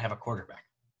 They don't have a quarterback.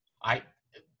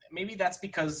 Maybe that's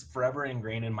because forever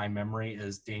ingrained in my memory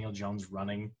is Daniel Jones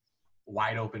running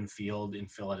wide open field in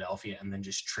Philadelphia and then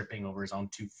just tripping over his own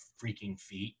 2 freaking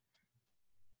feet.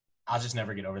 I'll just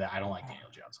never get over that. I don't like Daniel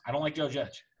Jones. I don't like Joe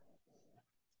Judge.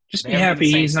 Just They be haven't been happy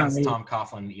the same he's not since me. Tom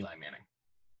Coughlin and Eli Manning.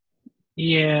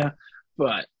 Yeah,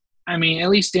 but I mean, at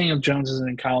least Daniel Jones isn't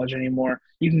in college anymore.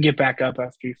 You can get back up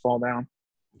after you fall down.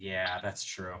 Yeah, that's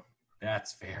true.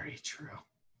 That's very true.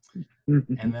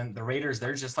 And then the Raiders,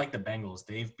 they're just like the Bengals.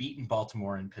 They've beaten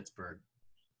Baltimore and Pittsburgh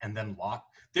and then lost.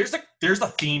 There's a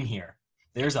theme here.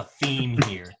 There's a theme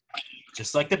here.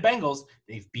 Just like the Bengals,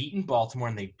 they've beaten Baltimore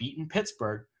and they've beaten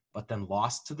Pittsburgh, but then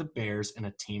lost to the Bears and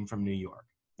a team from New York.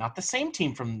 Not the same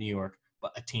team from New York,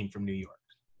 but a team from New York.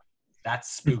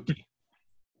 That's spooky.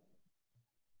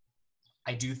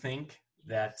 I do think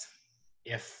that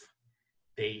if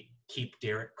they keep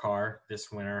Derek Carr this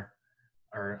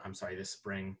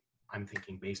spring, I'm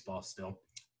thinking baseball still.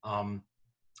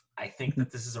 I think that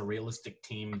this is a realistic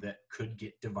team that could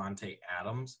get Devontae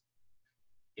Adams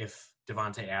if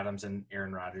Devontae Adams and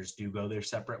Aaron Rodgers do go their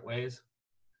separate ways,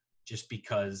 just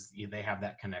because they have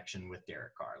that connection with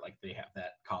Derek Carr. Like they have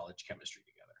that college chemistry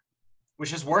together,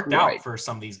 which has worked out for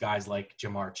some of these guys like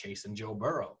Jamar Chase and Joe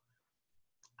Burrow.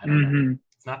 I don't know.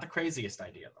 It's not the craziest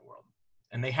idea in the world.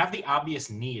 And they have the obvious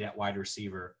need at wide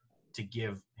receiver to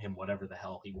give him whatever the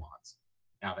hell he wants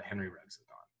now that Henry Ruggs is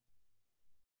gone.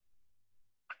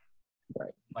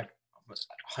 Right. Like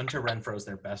Hunter Renfrow is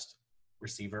their best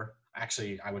receiver.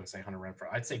 Actually, I wouldn't say Hunter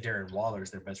Renfrow. I'd say Darren Waller is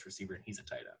their best receiver, and he's a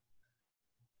tight end.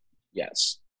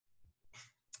 Yes.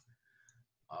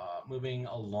 Moving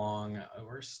along, I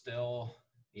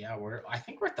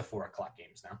think we're at the 4:00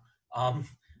 games now.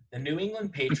 The New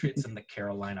England Patriots and the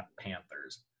Carolina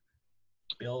Panthers.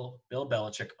 Bill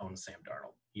Belichick owns Sam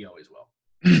Darnold. He always will.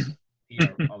 He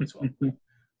always will.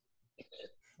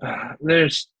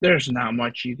 There's not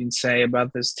much you can say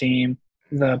about this team.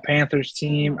 The Panthers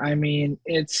team, I mean,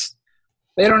 they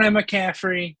don't have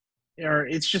McCaffrey, or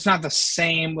it's just not the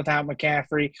same without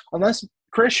McCaffrey. Unless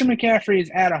Christian McCaffrey is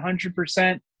at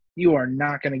 100%, you are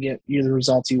not going to get the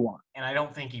results you want. And I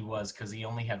don't think he was, because he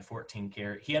only had 14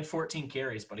 carries. He had 14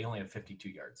 carries, but he only had 52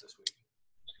 yards this week.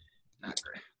 Not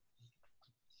great.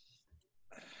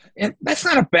 And that's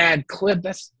not a bad clip.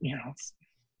 That's,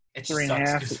 it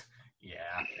 3.5. Yeah.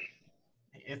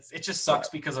 It just sucks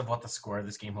because of what the score of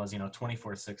this game was,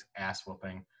 24-6 ass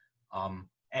whooping.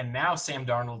 And now Sam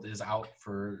Darnold is out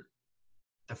for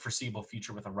the foreseeable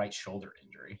future with a right shoulder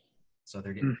injury. So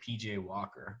they're getting PJ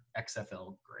Walker,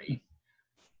 XFL grade.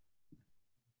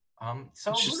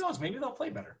 So who knows? Maybe they'll play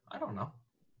better. I don't know.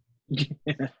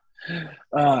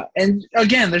 And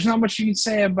again, there's not much you can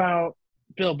say about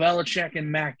Bill Belichick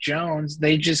and Mac Jones.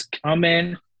 They just come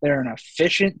in, they're an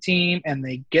efficient team, and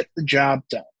they get the job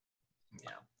done.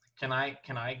 Yeah. Can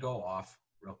I go off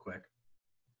real quick?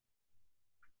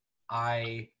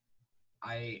 I'm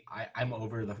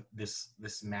over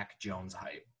this Mac Jones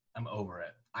hype. I'm over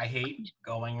it. I hate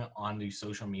going onto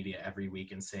social media every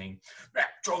week and saying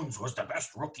Mac Jones was the best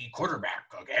rookie quarterback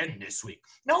again this week.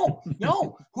 No.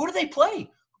 Who do they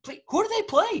play? Who do they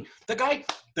play? The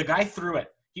guy threw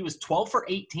it. He was 12 for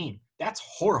 18. That's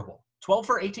horrible. 12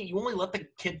 for 18. You only let the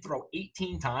kid throw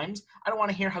 18 times. I don't want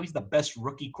to hear how he's the best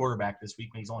rookie quarterback this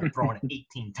week when he's only throwing it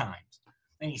 18 times.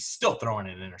 And he's still throwing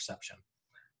an interception.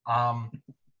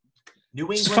 New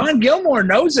England. Stephon Gilmore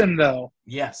knows him, though.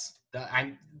 Yes.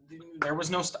 I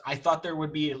thought there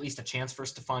would be at least a chance for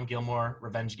Stephon Gilmore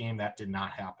revenge game. That did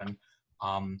not happen.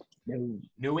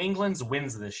 New England's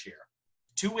wins this year.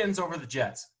 2 wins over the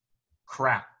Jets.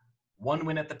 Crap. 1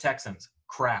 win at the Texans.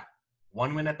 Crap.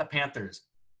 1 win at the Panthers.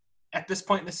 At this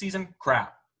point in the season,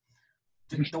 crap.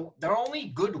 Their only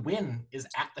good win is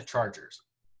at the Chargers.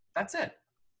 That's it.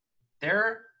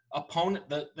 Their opponent,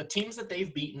 the teams that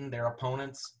they've beaten, their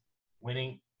opponents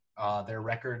winning their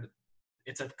record,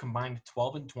 it's a combined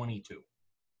 12-22.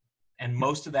 And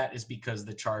most of that is because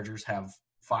the Chargers have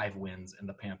 5 wins and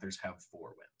the Panthers have 4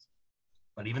 wins.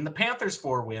 But even the Panthers'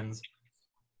 4 wins,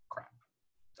 crap.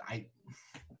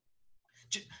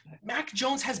 Mac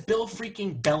Jones has Bill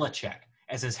freaking Belichick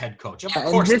as his head coach. Of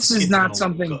course, this is not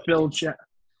something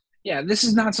this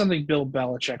is not something Bill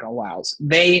Belichick allows.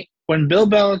 When Bill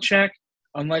Belichick,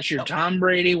 unless you're Tom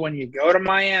Brady, when you go to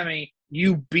Miami,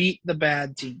 you beat the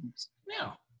bad teams.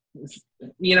 Yeah.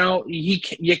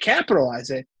 You capitalize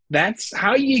it. That's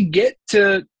how you get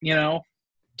to,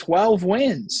 12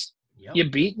 wins. Yep. You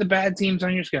beat the bad teams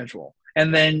on your schedule.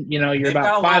 And then, you're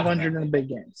about 500 in the big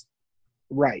games.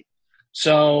 Right.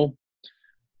 So,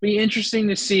 be interesting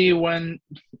to see when,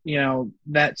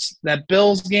 that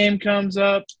Bills game comes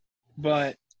up.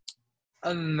 But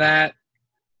other than that,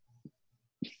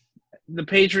 the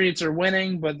Patriots are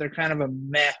winning, but they're kind of a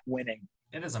meh winning.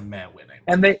 It is a meh winning.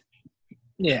 And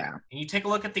yeah. And you take a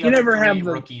look at the other three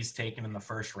rookies taken in the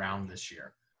first round this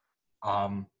year.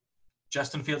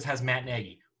 Justin Fields has Matt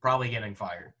Nagy, probably getting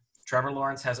fired. Trevor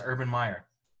Lawrence has Urban Meyer,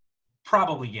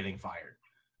 probably getting fired.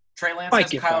 Trey Lance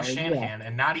has Kyle Shanahan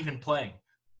and not even playing.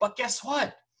 But guess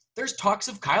what? There's talks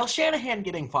of Kyle Shanahan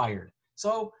getting fired.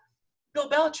 So Bill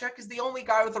Belichick is the only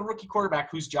guy with a rookie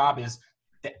quarterback whose job is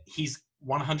that he's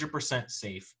 100%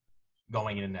 safe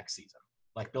going into next season.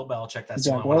 Like Bill Belichick, that's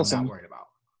the one I'm not worried about.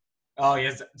 Oh,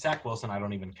 yeah, Zach Wilson I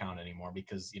don't even count anymore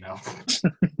because,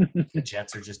 the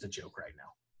Jets are just a joke right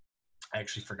now. I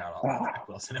actually forgot all about Zach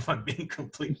Wilson, if I'm being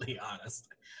completely honest.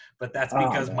 But that's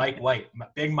because Mike White,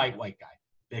 big Mike White guy,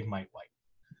 big Mike White.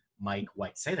 Mike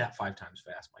White. Say that 5 times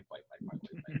fast. Mike White.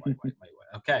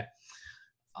 Okay.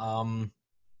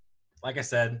 Like I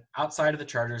said, outside of the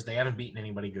Chargers, they haven't beaten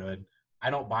anybody good. I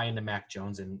don't buy into Mac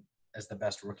Jones as the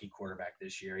best rookie quarterback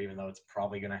this year, even though it's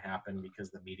probably going to happen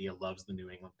because the media loves the New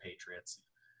England Patriots.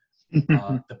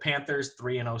 The Panthers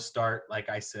 3-0 start, like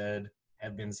I said,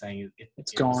 have been saying it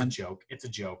was a joke. It's a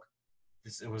joke.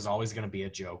 It was always going to be a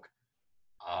joke.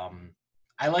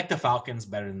 I like the Falcons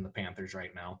better than the Panthers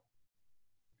right now.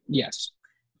 Yes.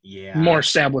 Yeah. More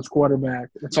established quarterback.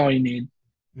 That's all you need.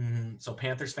 Mm-hmm. So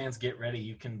Panthers fans, get ready.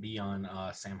 You can be on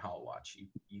Sam Howell watch.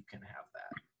 You can have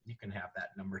that. You can have that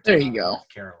number 2 there you go. North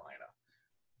Carolina.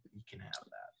 You can have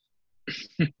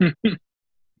that.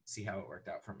 See how it worked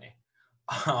out for me.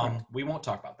 We won't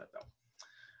talk about that, though.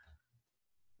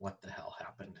 What the hell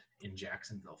happened in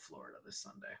Jacksonville, Florida this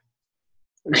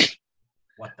Sunday?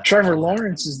 Trevor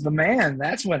Lawrence is the man.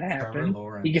 That's what happened.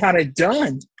 He got it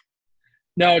done.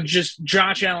 No, just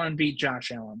Josh Allen beat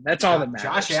Josh Allen. That's all that matters.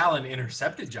 Josh Allen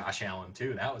intercepted Josh Allen,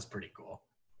 too. That was pretty cool.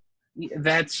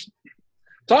 That's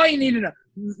all you need to know.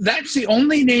 That's the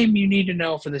only name you need to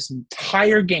know for this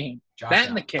entire game. Josh Allen.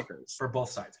 And the kickers. For both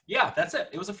sides. Yeah, that's it.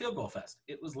 It was a field goal fest.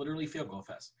 It was literally field goal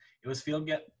fest. It was field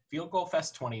goal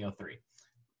fest 2003.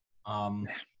 That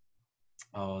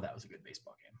was a good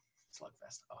baseball game.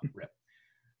 Slugfest. Rip.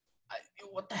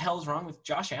 What the hell is wrong with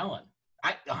Josh Allen?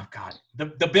 God.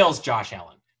 The Bills, Josh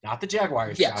Allen. Not the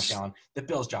Jaguars, yes. Josh Allen. The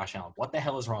Bills, Josh Allen. What the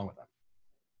hell is wrong with him?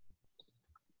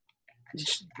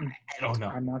 I don't know.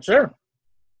 I'm not sure.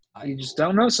 You just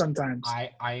don't know sometimes.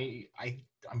 I'm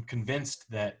convinced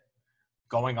that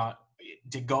going on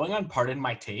Pardon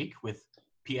My Take with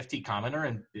PFT commenter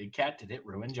and Big Cat, did it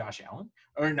ruin Josh Allen?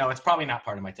 Or no, it's probably not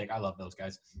Pardon My Take. I love those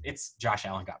guys. It's Josh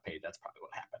Allen got paid. That's probably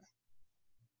what happened.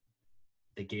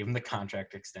 They gave him the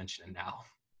contract extension, and now,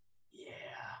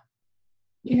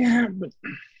 yeah, but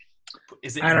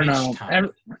is it? I don't know.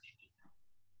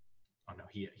 Oh no,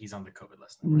 he's on the COVID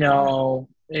list. No,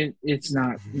 it's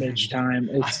not Mitch time.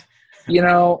 It's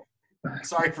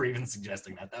Sorry for even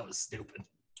suggesting that. That was stupid.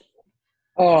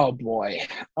 Oh boy.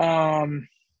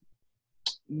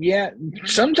 Yeah,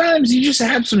 sometimes you just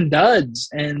have some duds,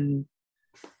 and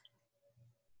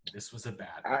this was a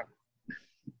bad one.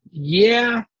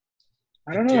 Yeah.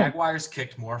 I don't know. The Jaguars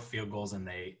kicked more field goals than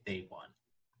they won.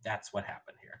 That's what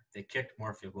happened here. They kicked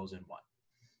more field goals and won.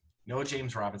 No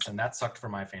James Robinson. That sucked for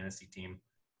my fantasy team.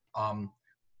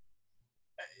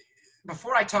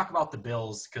 Before I talk about the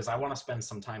Bills, because I want to spend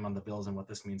some time on the Bills and what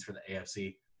this means for the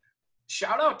AFC,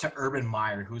 shout out to Urban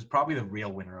Meyer, who's probably the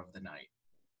real winner of the night.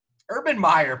 Urban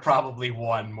Meyer probably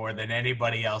won more than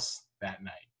anybody else that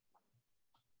night.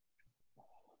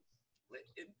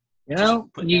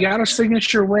 You got a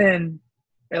signature win.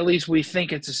 At least we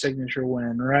think it's a signature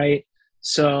win, right?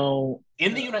 So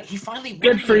in the he finally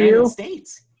good for you.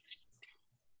 States.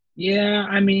 Yeah,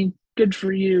 I mean, good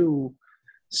for you.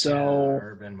 So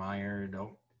Urban Meyer,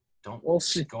 don't. We'll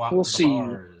see. Go out we'll to the see.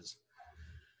 bars.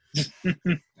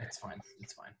 It's fine.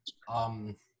 It's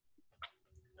fine.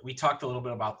 We talked a little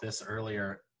bit about this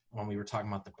earlier when we were talking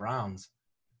about the Browns.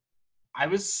 I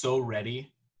was so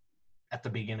ready at the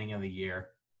beginning of the year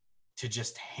to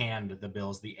just hand the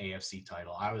Bills the AFC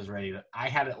title. I was ready to – I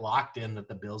had it locked in that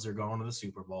the Bills are going to the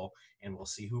Super Bowl, and we'll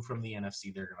see who from the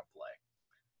NFC they're going to play.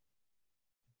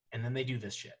 And then they do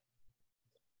this shit.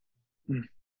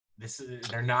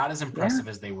 They're not as impressive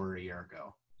as they were a year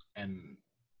ago. And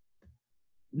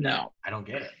no, I don't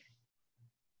get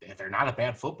it. They're not a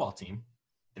bad football team.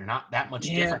 They're not that much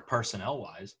different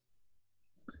personnel-wise.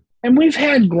 And we've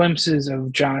had glimpses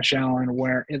of Josh Allen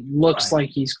where it looks like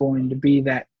he's going to be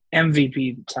that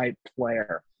MVP type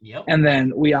player. Yep. And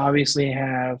then we obviously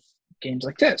have games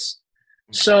like this.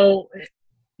 So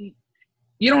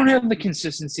you don't have the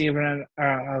consistency of an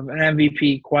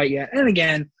MVP quite yet. And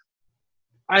again,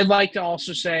 I'd like to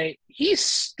also say he's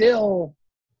still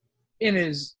in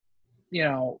his,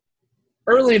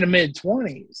 early to mid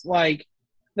 20s. Like,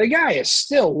 the guy is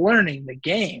still learning the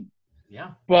game.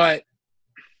 Yeah. But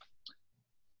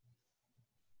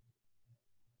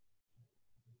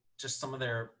just some of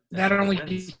their that only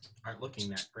wins aren't looking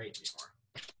that great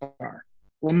anymore.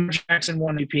 Lamar Jackson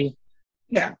won MVP.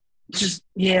 Yeah.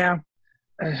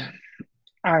 I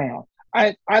don't know.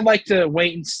 I'd like to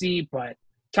wait and see, but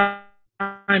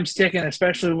time's ticking,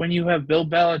 especially when you have Bill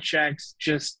Belichick's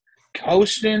just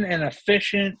coasting and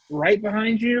efficient right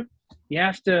behind you. You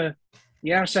have to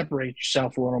separate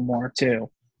yourself a little more too.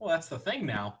 Well, that's the thing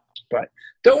now. But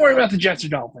don't worry about the Jets or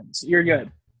Dolphins. You're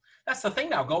good. That's the thing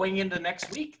now. Going into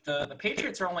next week, the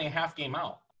Patriots are only a half game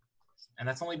out, and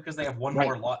that's only because they have one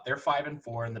more lot. They're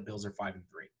 5-4, and the Bills are 5-3.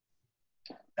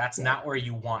 That's not where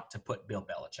you want to put Bill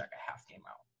Belichick a half game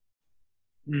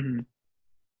out. Mm-hmm.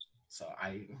 So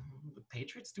the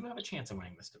Patriots do have a chance of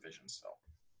winning this division still.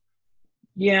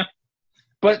 Yeah,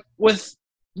 but with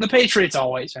the Patriots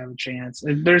always have a chance.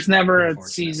 There's never a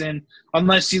season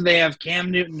unless they have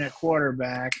Cam Newton at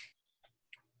quarterback.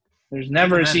 There's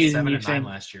never a season 7-9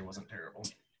 last year wasn't terrible.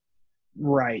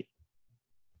 Right.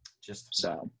 Just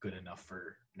good enough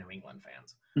for New England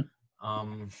fans.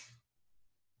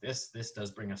 This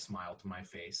does bring a smile to my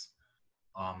face.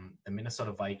 The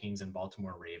Minnesota Vikings and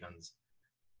Baltimore Ravens.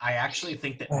 I actually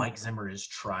think that Mike Zimmer is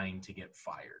trying to get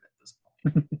fired at this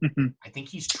point. I think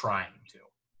he's trying to.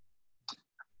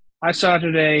 I saw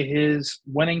today his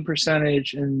winning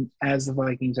percentage as the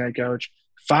Vikings head coach,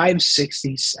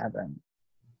 567.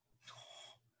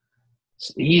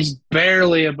 He's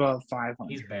barely above 500.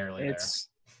 He's barely there.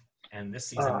 And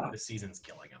this season's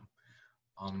killing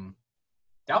him.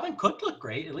 Dalvin Cook looked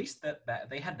great. At least that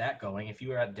they had that going. If you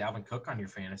were at Dalvin Cook on your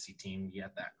fantasy team, you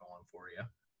had that going for you.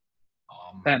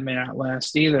 That may not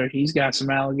last either. He's got some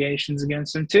allegations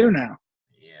against him too now.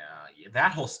 Yeah,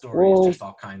 that whole story is just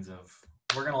all kinds of.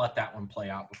 We're gonna let that one play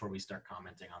out before we start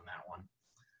commenting on that one.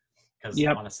 Because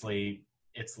honestly,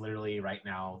 it's literally right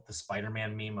now the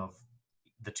Spider-Man meme of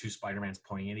the two Spider-Mans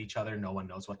pointing at each other. No one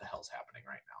knows what the hell's happening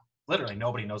right now. Literally,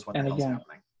 nobody knows what the hell's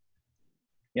happening.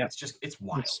 Yeah, it's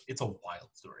wild. It's a wild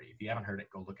story. If you haven't heard it,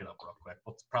 go look it up real quick.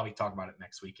 We'll probably talk about it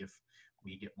next week if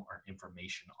we get more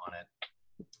information on it.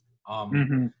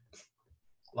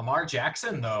 Lamar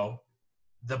Jackson, though,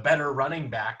 the better running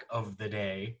back of the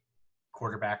day,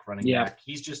 quarterback running back.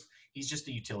 He's just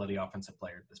a utility offensive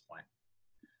player at this point.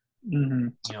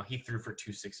 He threw for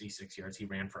 266 yards. He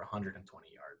ran for 120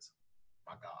 yards.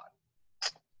 My God.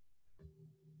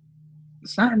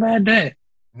 It's not a bad day.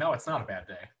 No, it's not a bad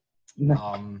day.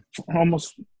 No.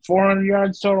 Almost 400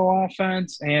 yards total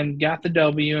offense and got the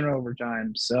W in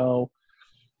overtime. So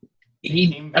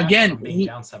he came back from being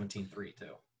down 17-3 too.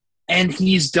 And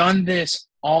he's done this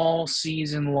all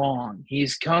season long.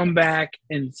 He's come back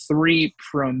in 3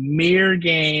 premier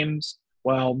games.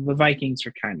 Well, the Vikings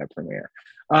are kind of premier.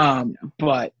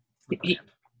 But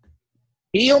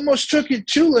he almost took it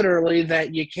too literally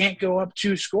that you can't go up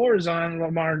 2 scores on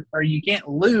Lamar, or you can't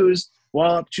lose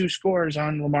while up 2 scores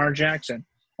on Lamar Jackson.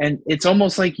 And it's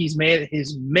almost like he's made it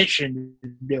his mission to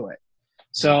do it.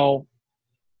 So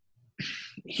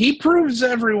he proves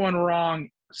everyone wrong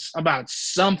about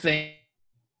something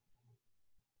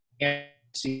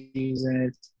season,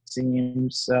 it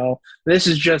seems. So this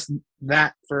is just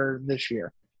that for this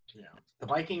year. Yeah. The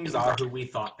Vikings are who we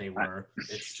thought they were.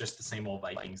 It's just the same old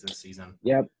Vikings this season.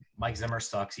 Yep. Mike Zimmer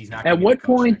sucks. He's not. At what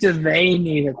point do they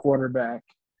need a quarterback?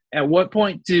 At what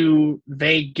point do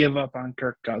they give up on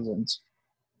Kirk Cousins?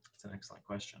 That's an excellent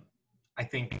question. I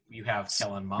think you have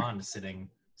Kellen Mond sitting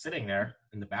there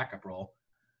in the backup role.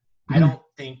 I don't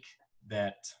think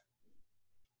that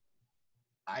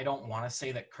 – I don't want to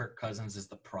say that Kirk Cousins is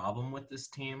the problem with this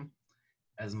team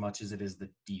as much as it is the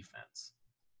defense.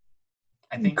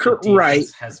 I think the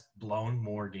defense has blown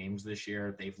more games this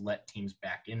year. They've let teams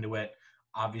back into it.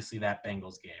 Obviously, that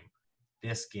Bengals game.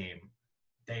 This game,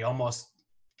 they almost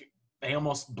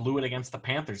blew it against the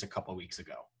Panthers a couple weeks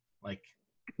ago.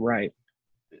 Right.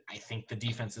 I think the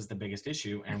defense is the biggest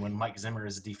issue. And when Mike Zimmer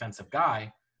is a defensive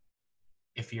guy,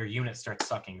 if your unit starts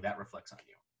sucking, that reflects on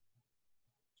you.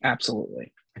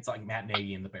 Absolutely. It's like Matt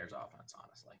Nagy in the Bears offense,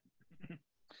 honestly.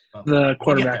 But the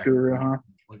quarterback guru, huh?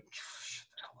 Shut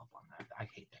the hell up on that. I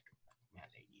hate that Matt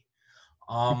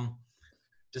Nagy.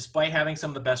 Despite having some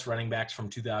of the best running backs from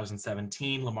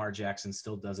 2017, Lamar Jackson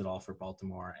still does it all for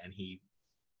Baltimore, and he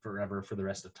forever, for the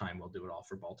rest of time, will do it all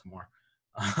for Baltimore.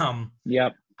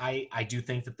 Yep. I do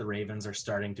think that the Ravens are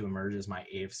starting to emerge as my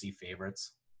AFC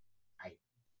favorites.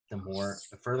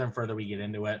 the further and further we get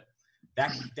into it.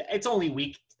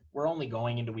 We're only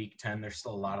going into week 10. There's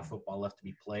still a lot of football left to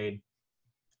be played.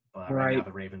 But right now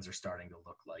the Ravens are starting to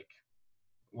look like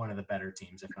one of the better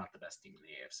teams, if not the best team in the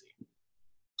AFC.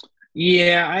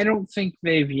 Yeah, I don't think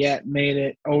they've yet made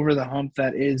it over the hump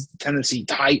that is the Tennessee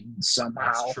Titans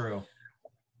somehow. That's true.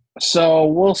 So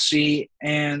we'll see.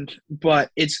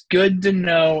 But it's good to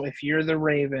know if you're the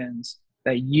Ravens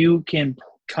that you can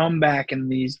come back in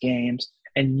these games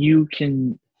and you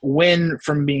can win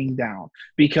from being down.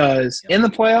 Because in the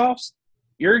playoffs,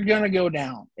 you're going to go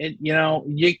down.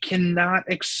 You cannot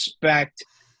expect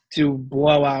to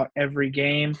blow out every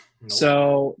game. Nope.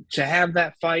 So to have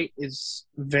that fight is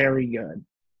very good.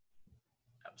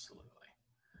 Absolutely.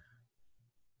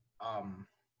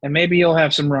 And maybe you'll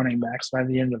have some running backs by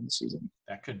the end of the season.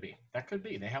 That could be.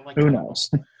 They have who knows?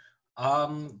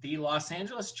 The Los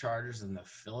Angeles Chargers and the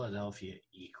Philadelphia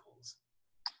Eagles.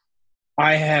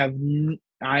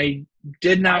 I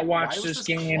did not watch this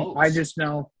game. Close? I just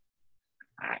know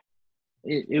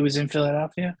it was in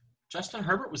Philadelphia. Justin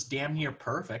Herbert was damn near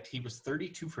perfect. He was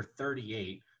 32 for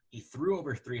 38. He threw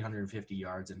over 350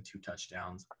 yards and 2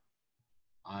 touchdowns.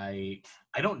 I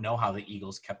don't know how the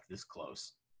Eagles kept this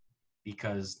close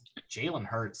because Jalen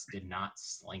Hurts did not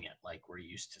sling it like we're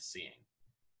used to seeing.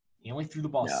 He only threw the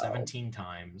ball 17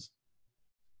 times,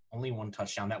 only 1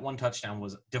 touchdown. That 1 touchdown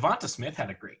was – Devonta Smith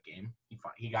had a great game.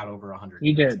 He got over 100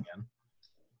 He yards did. Again.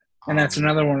 And that's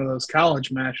another one of those college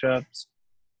matchups.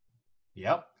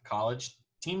 Yep, college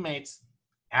teammates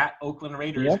at Oakland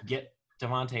Raiders. Get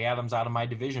Devontae Adams out of my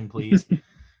division, please.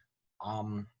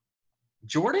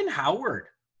 Jordan Howard,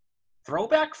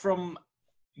 throwback from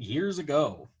years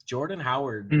ago. Jordan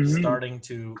Howard starting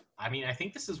to – I mean, I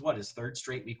think this is his 3rd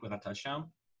straight week with a touchdown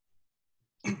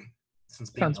since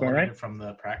being eliminated from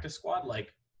the practice squad.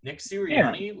 Like Nick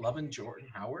Sirianni loving Jordan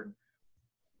Howard.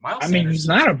 He's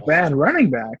not a bad running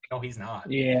back. No, he's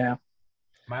not. Yeah.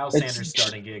 Miles Sanders'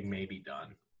 starting gig may be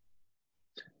done.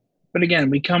 But again,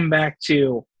 we come back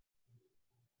to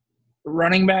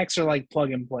running backs are like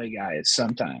plug-and-play guys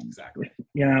sometimes. Exactly.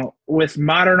 With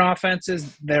modern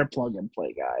offenses, they're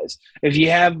plug-and-play guys. If you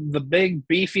have the big,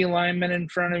 beefy lineman in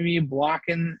front of you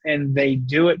blocking and they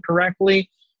do it correctly,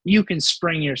 you can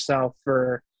spring yourself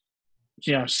for,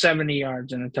 70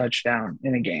 yards and a touchdown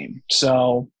in a game.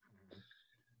 So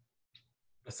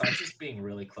 – besides just being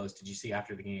really close, did you see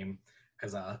after the game?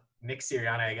 Because Nick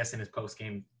Sirianni, I guess in his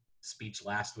post-game speech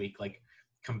last week,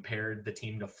 compared the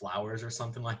team to flowers or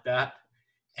something like that.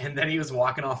 And then he was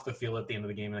walking off the field at the end of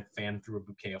the game and a fan threw a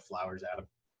bouquet of flowers at him.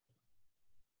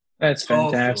 That's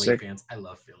fantastic. Philly fans. I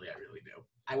love Philly. I really do.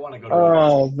 I want to go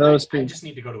to those people. I just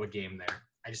need to go to a game there.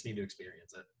 I just need to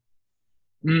experience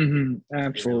it.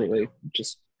 Absolutely. Really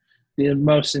just the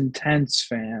most intense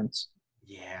fans.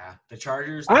 Yeah. The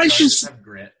Chargers have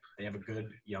grit. They have a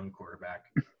good young quarterback.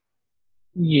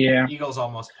 Yeah. The Eagles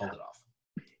almost pulled it off.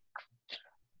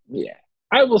 Yeah.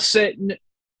 I will say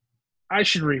 – I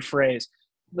should rephrase.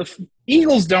 The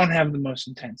Eagles don't have the most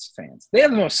intense fans. They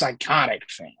have the most psychotic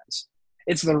fans.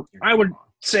 I would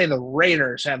say the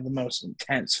Raiders have the most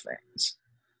intense fans.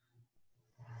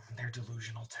 They're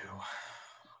delusional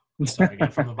too. Sorry,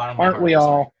 again, from the bottom of my Aren't heart, we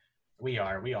all? We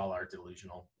are. We all are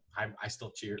delusional. I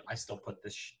still cheer. I still put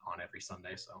this on every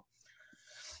Sunday. So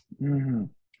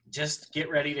just get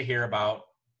ready to hear about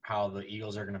how the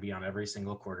Eagles are going to be on every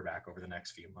single quarterback over the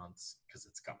next few months because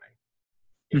it's coming.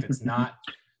 If it's not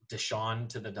Deshaun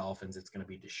to the Dolphins, it's going to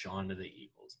be Deshaun to the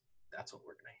Eagles. That's what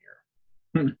we're going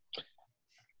to hear.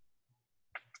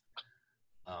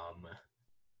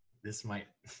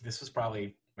 This was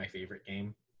probably my favorite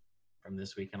game from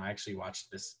this week, and I actually watched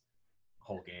this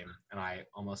whole game, and I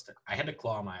almost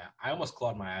clawed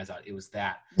my eyes out. It was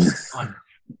that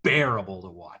unbearable to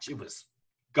watch. It was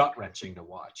gut-wrenching to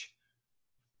watch.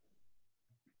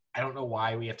 I don't know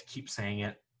why we have to keep saying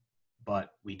it,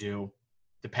 but we do.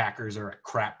 The Packers are a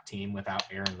crap team without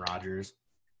Aaron Rodgers.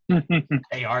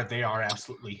 They are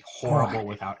absolutely horrible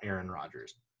without Aaron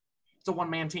Rodgers. It's a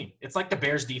one-man team. It's like the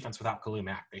Bears defense without Khalil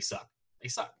Mack. They suck.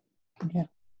 Yeah.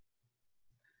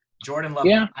 Jordan Love.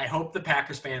 Yeah. I hope the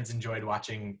Packers fans enjoyed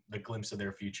watching the glimpse of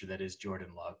their future that is Jordan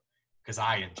Love because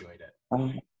I enjoyed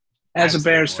it. As a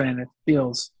Bears fan, it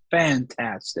feels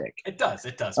fantastic. It does.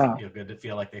 It does feel good to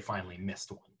feel like they finally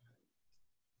missed one.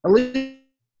 At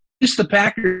least the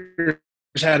Packers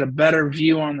had a better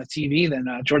view on the TV than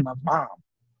Jordan Love's mom.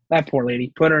 That poor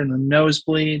lady put her in the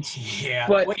nosebleeds. Yeah,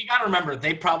 but you got to remember,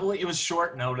 it was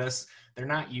short notice. They're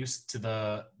not used to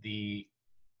the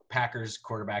Packers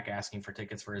quarterback asking for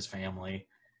tickets for his family.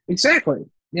 Exactly.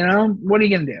 What are you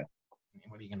going to do?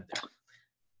 What are you going to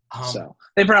do? So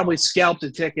they probably scalped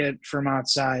a ticket from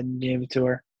outside and gave it to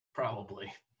her.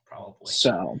 Probably.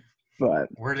 So, but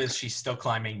word is she's still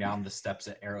climbing down the steps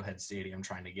at Arrowhead Stadium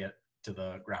trying to get to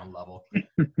the ground level.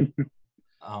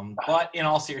 But in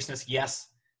all seriousness, yes,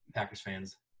 Packers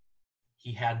fans,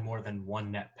 he had more than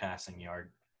one net passing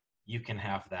yard. You can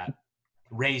have that.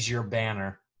 Raise your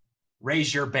banner.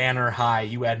 Raise your banner high.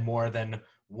 You had more than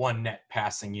one net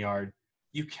passing yard.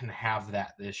 You can have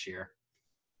that this year.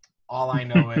 All I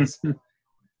know is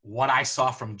what I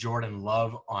saw from Jordan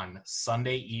Love on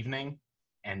Sunday evening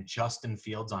and Justin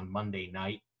Fields on Monday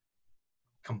night,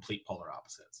 complete polar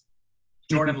opposites.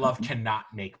 Jordan Love cannot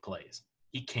make plays.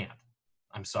 He can't.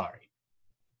 I'm sorry.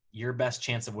 Your best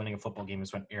chance of winning a football game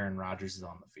is when Aaron Rodgers is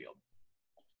on the field.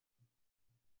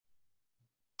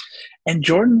 And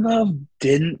Jordan Love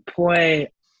didn't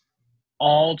play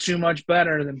all too much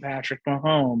better than Patrick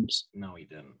Mahomes. No, he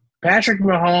didn't. Patrick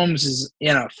Mahomes is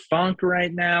in a funk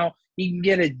right now. He can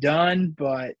get it done,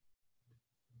 but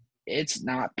it's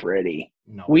not pretty.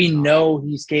 No, we know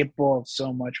he's capable of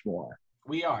so much more.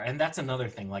 We are, and that's another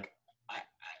thing. Like,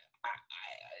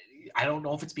 I don't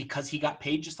know if it's because he got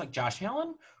paid just like Josh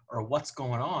Allen or what's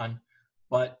going on,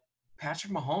 but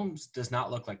Patrick Mahomes does not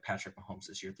look like Patrick Mahomes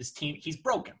this year. This team, he's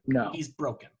broken. No, he's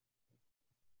broken.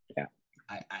 Yeah,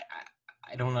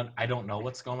 I don't know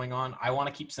what's going on. I want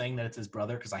to keep saying that it's his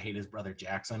brother because I hate his brother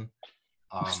Jackson.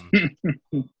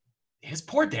 His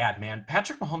poor dad, man.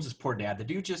 Patrick Mahomes' poor dad. The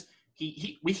dude just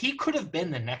he could have been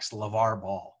the next LeVar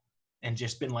Ball and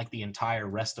just been like the entire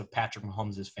rest of Patrick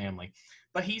Mahomes' family.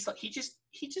 But he just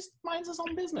minds his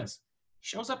own business. He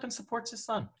shows up and supports his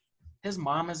son. His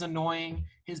mom is annoying.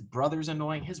 His brother's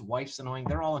annoying. His wife's annoying.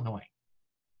 They're all annoying.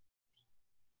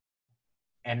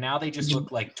 And now they just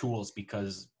look like tools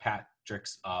because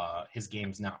Patrick's his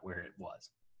game's not where it was.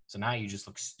 So now you just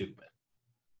look stupid.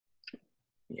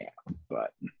 Yeah,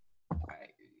 but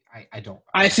I don't.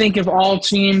 I think of all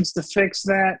teams to fix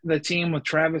that, the team with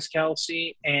Travis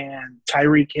Kelce and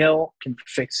Tyreek Hill can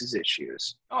fix his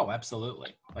issues. Oh,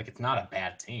 absolutely. Like, it's not a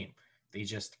bad team. They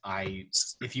just,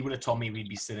 if you would have told me we'd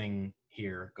be sitting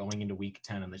here going into week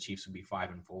 10 and the Chiefs would be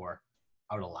 5-4,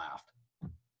 I would have laughed.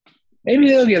 Maybe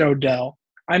they'll get Odell.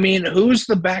 I mean, who's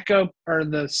the backup or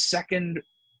the second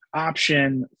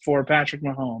option for Patrick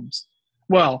Mahomes?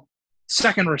 Well,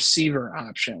 second receiver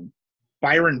option.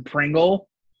 Byron Pringle?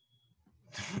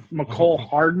 McCole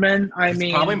Hardman?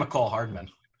 Probably McCole Hardman.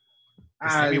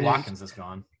 Sammy Watkins is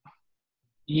gone.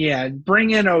 Yeah,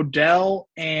 bring in Odell,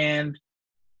 and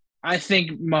I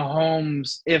think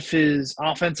Mahomes, if his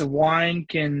offensive line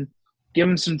can give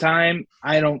him some time,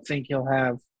 I don't think he'll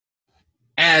have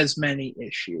as many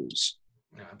issues.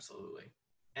 No, absolutely.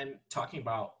 And talking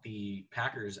about the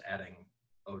Packers adding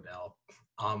Odell,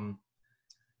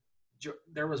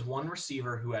 there was one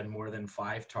receiver who had more than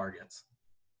 5 targets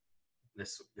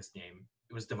this game.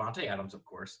 It was Davante Adams, of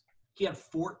course. He had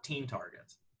 14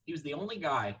 targets. He was the only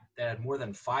guy that had more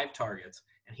than 5 targets,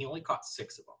 and he only caught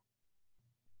 6 of them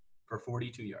for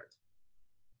 42 yards.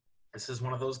 This is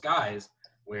one of those guys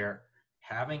where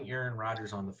having Aaron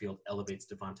Rodgers on the field elevates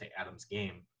Davante Adams'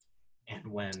 game. And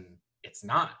when it's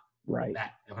not, right,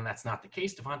 when that's not the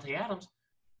case, Davante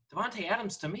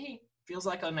Adams to me feels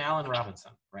like an Allen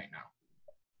Robinson right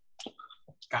now.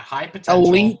 Got high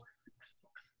potential.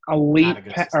 Elite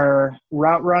or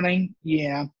route running,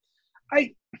 yeah.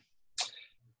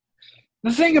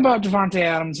 The thing about Davante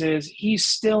Adams is he's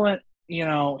still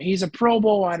he's a Pro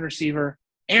Bowl wide receiver.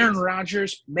 Aaron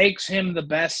Rodgers makes him the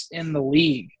best in the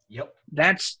league. Yep.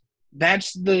 That's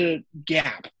the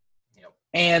gap. Yep.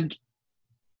 And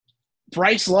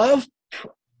Bryce Love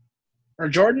or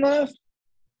Jordan Love,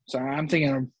 sorry, I'm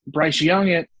thinking of Bryce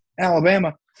Young at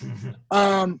Alabama,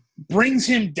 brings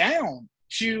him down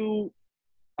to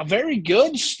a very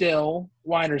good still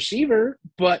wide receiver,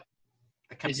 but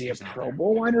is he a Pro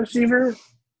Bowl wide receiver?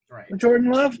 Right.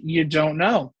 Jordan Love? You don't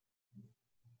know.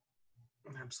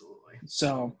 Absolutely.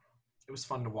 So it was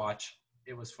fun to watch.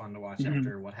 It was fun to watch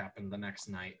after what happened the next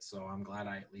night. So I'm glad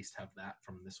I at least have that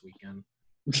from this weekend.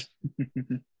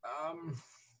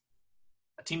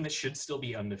 A team that should still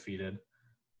be undefeated,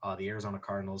 the Arizona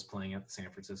Cardinals playing at the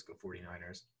San Francisco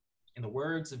 49ers. In the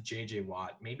words of J.J.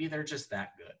 Watt, maybe they're just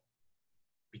that good.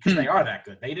 Because they are that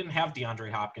good. They didn't have DeAndre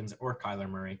Hopkins or Kyler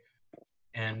Murray.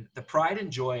 And the pride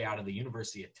and joy out of the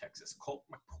University of Texas, Colt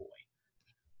McCoy.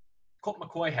 Colt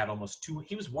McCoy had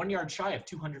he was 1 yard shy of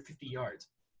 250 yards.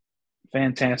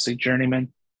 Fantastic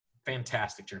journeyman.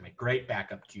 Fantastic journeyman. Great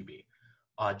backup QB.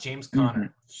 James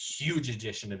Conner, huge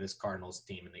addition to this Cardinals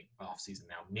team in the offseason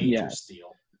now. Major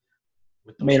steal.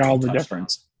 Made all the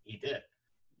difference. He did.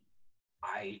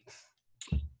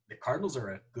 The Cardinals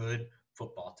are a good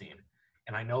football team.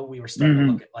 And I know we were starting Mm-hmm.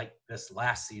 to look at like this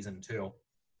last season too.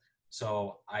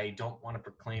 So I don't want to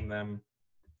proclaim them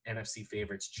NFC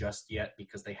favorites just yet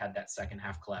because they had that second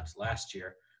half collapse last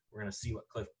year. We're going to see what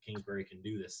Cliff Kingsbury can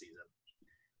do this season.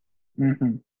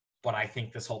 Mm-hmm. But I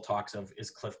think this whole talks of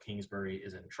is Cliff Kingsbury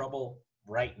is in trouble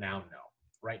right now? No.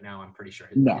 Right now, I'm pretty sure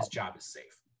his job is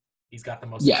safe. He's got the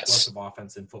most explosive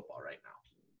offense in football right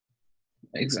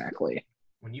now. Exactly.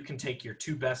 When you can take your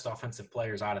two best offensive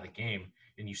players out of the game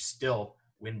and you still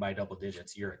win by double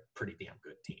digits, you're a pretty damn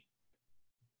good team.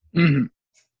 Mm-hmm.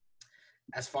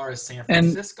 As far as San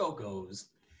Francisco goes,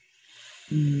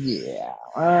 yeah,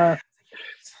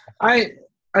 I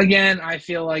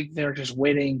feel like they're just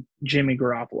waiting Jimmy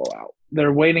Garoppolo out.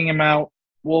 They're waiting him out.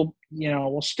 We'll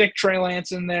stick Trey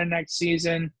Lance in there next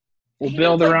season. We'll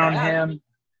build around him.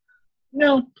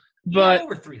 No, but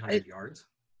over 300 yards.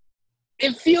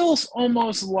 It feels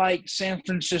almost like San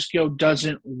Francisco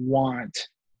doesn't want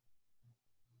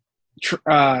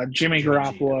Jimmy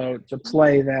Garoppolo to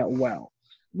play that well.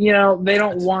 They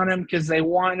don't want him because they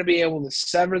want to be able to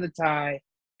sever the tie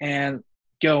and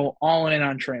go all in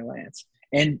on Trey Lance.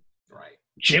 And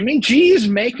Jimmy G is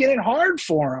making it hard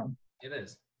for him. It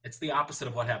is. It's the opposite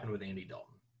of what happened with Andy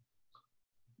Dalton.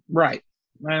 Right.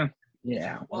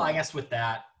 Yeah. Well, I guess with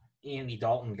that, Andy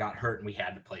Dalton got hurt and we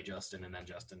had to play Justin, and then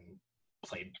Justin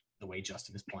played the way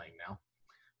Justin is playing now.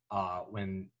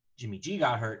 When Jimmy G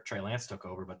got hurt, Trey Lance took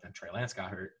over, but then Trey Lance got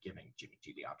hurt, giving Jimmy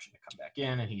G the option to come back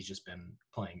in, and he's just been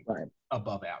playing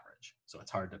above average. So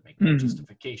it's hard to make that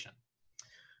justification.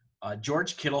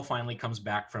 George Kittle finally comes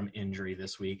back from injury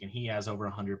this week, and he has over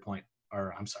 100 points.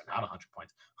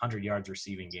 100 yards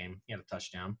receiving game. He had a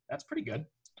touchdown. That's pretty good.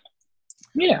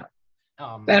 Yeah.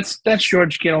 That's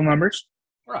George Kittle numbers.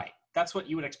 Right. That's what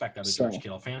you would expect out of George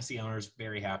Kittle. Fantasy owners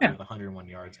very happy with 101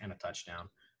 yards and a touchdown.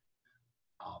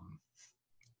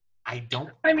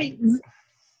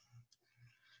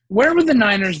 Where would the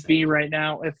Niners be right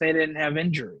now if they didn't have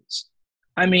injuries?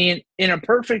 I mean, in a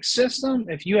perfect system,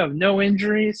 if you have no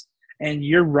injuries and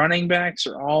your running backs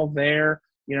are all there,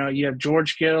 you have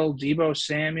George Kittle, Deebo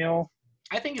Samuel.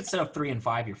 I think instead of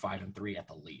 3-5, you're 5-3 at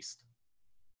the least.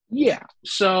 Yeah.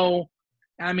 So,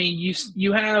 I mean,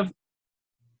 you have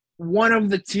one of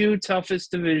the two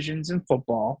toughest divisions in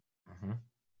football,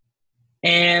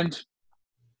 and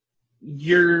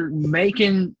you're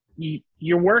working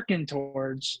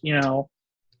towards,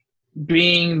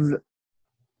 being.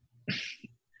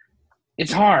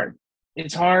 It's hard.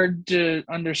 It's hard to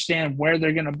understand where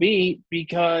they're going to be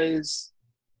because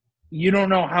you don't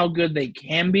know how good they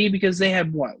can be because they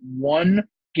had one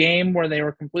game where they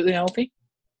were completely healthy.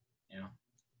 Yeah.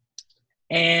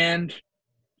 And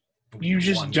you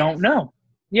just don't know.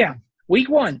 Yeah. Week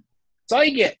 1. That's all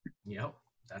you get. Yep.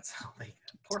 That's how they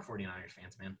 – poor 49ers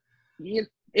fans, man.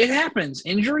 It happens.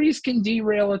 Injuries can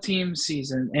derail a team's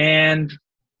season, and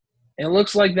it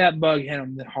looks like that bug hit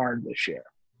them hard this year.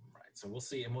 Right. So we'll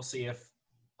see. And we'll see if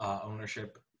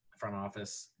ownership, front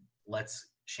office lets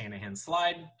Shanahan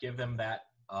slide, give them that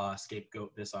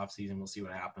scapegoat this offseason. We'll see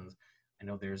what happens. I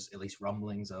know there's at least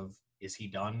rumblings of, is he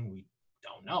done? We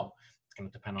don't know. It's going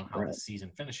to depend on how the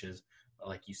season finishes. But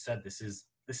like you said, this is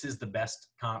the best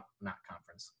not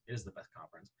conference. It is the best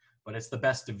conference, but it's the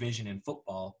best division in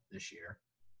football this year.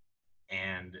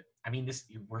 And I mean,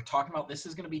 we're talking about this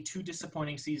is going to be 2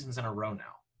 disappointing seasons in a row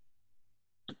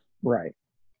now. Right.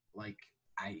 Like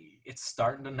it's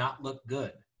starting to not look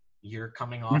good. You're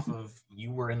coming off of,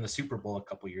 you were in the Super Bowl a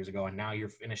couple years ago, and now you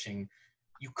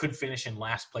could finish in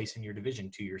last place in your division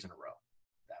 2 years in a row.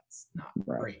 That's not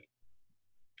great.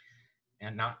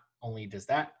 And not only does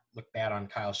that look bad on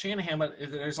Kyle Shanahan, but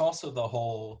there's also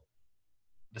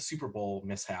the Super Bowl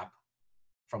mishap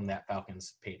from that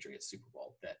Falcons-Patriots Super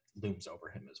Bowl that looms over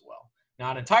him as well.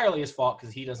 Not entirely his fault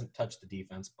because he doesn't touch the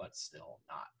defense, but still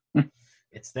not.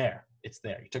 It's there. It's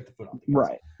there. He took the foot off the gas.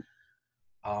 Right.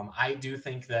 I do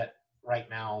think that right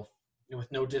now,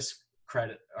 with no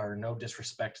discredit or no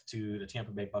disrespect to the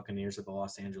Tampa Bay Buccaneers or the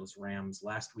Los Angeles Rams,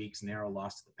 last week's narrow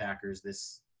loss to the Packers,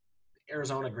 this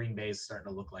Arizona-Green Bay is starting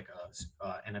to look like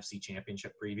a NFC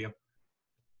Championship preview.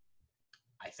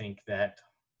 I think that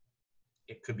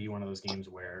it could be one of those games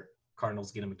where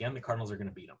Cardinals get them again. The Cardinals are going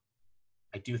to beat them.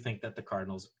 I do think that the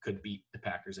Cardinals could beat the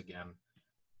Packers again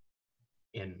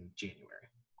in January.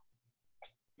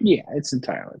 Yeah, it's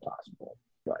entirely possible.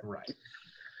 But. Right.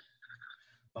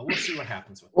 But we'll see what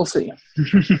happens with We'll see.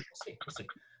 We'll see.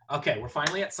 Okay, we're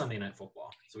finally at Sunday Night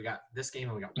Football. So we got this game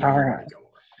and we got one more to go over.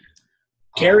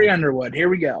 Carrie Underwood, here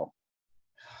we go.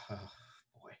 Oh,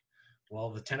 boy. Well,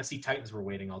 the Tennessee Titans were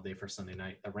waiting all day for Sunday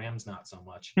night. The Rams, not so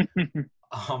much.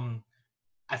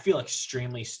 I feel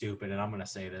extremely stupid, and I'm going to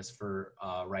say this for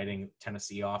writing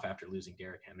Tennessee off after losing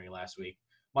Derrick Henry last week.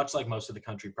 Much like most of the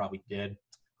country probably did.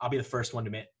 I'll be the first one to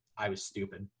admit I was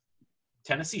stupid.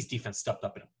 Tennessee's defense stepped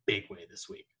up in a big way this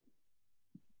week.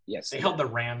 Yes. They held the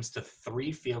Rams to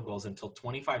 3 field goals until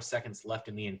 25 seconds left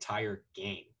in the entire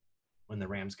game when the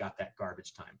Rams got that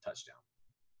garbage time touchdown.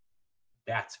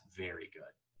 That's very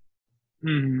good.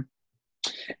 Mm-hmm.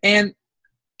 And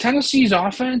Tennessee's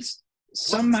offense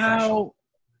somehow –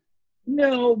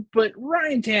 no, but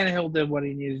Ryan Tannehill did what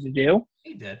he needed to do.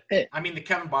 He did. I mean, the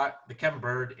Kevin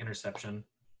Byrd interception,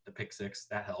 the pick six,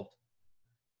 that helped.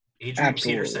 Adrian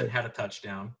Peterson had a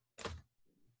touchdown.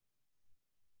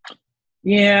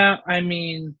 Yeah, I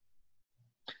mean,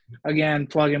 again,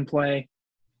 plug and play.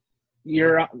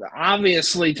 You're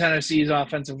obviously Tennessee's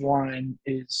offensive line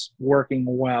is working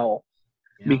well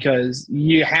because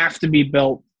you have to be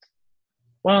built.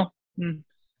 Well,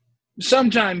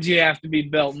 sometimes you have to be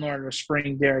built in order to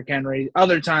spring Derrick Henry.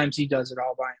 Other times he does it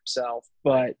all by himself,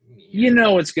 but you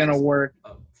know it's going to work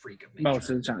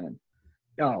most of the time.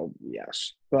 Oh,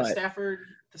 yes. But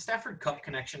the Stafford Cup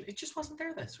connection, it just wasn't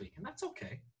there this week, and that's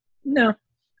okay. No,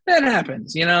 that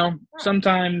happens,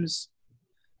 sometimes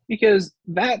because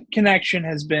that connection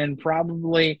has been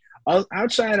probably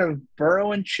outside of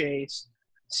Burrow and Chase,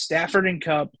 Stafford and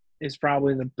Cup is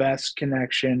probably the best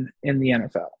connection in the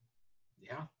NFL.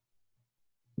 Yeah.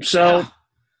 So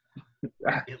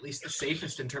at least the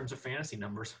safest in terms of fantasy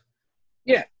numbers.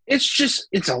 Yeah,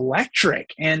 it's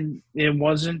electric, and it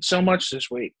wasn't so much this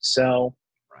week. So,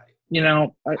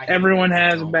 everyone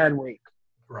has a bad week.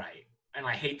 Right. And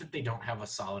I hate that they don't have a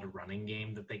solid running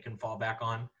game that they can fall back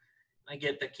on. I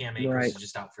get that Cam Akers is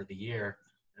just out for the year,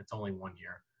 and it's only 1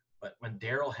 year. But when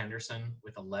Darrell Henderson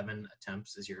with 11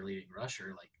 attempts is your leading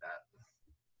rusher like that,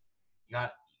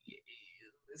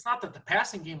 it's not that the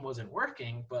passing game wasn't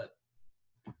working, but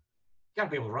you got to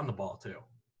be able to run the ball too.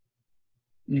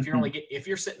 Mm-hmm. If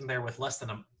you're sitting there with less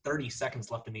than 30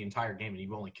 seconds left in the entire game and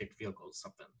you've only kicked field goals,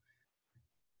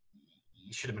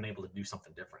 you should have been able to do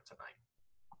something different tonight.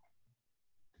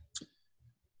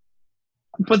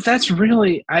 But that's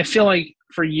really, I feel like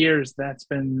for years that's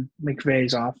been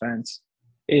McVay's offense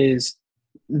is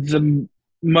the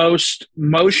most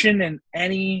motion in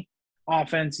any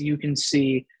offense you can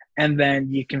see, and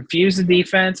then you confuse the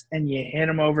defense and you hit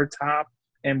them over top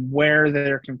and where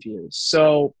they're confused.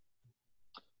 So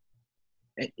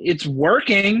it's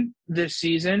working this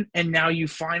season, and now you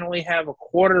finally have a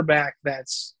quarterback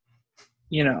that's,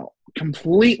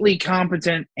 completely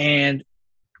competent and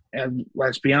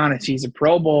let's be honest, he's a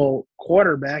Pro Bowl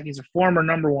quarterback. He's a former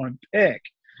number 1 pick.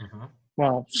 Mm-hmm.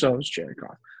 Well, so is Jared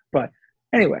Goff. But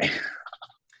anyway,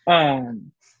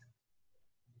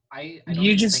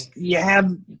 you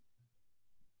have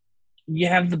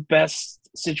the best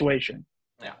situation.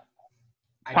 Yeah,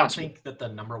 I don't think that the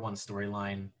number 1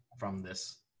 storyline from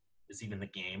this is even the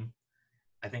game.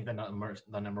 I think the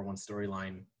number 1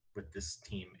 storyline with this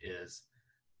team is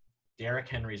Derrick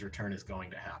Henry's return is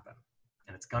going to happen.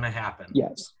 And it's going to happen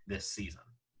this season,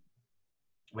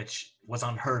 which was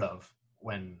unheard of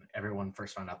when everyone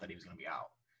first found out that he was going to be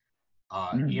out.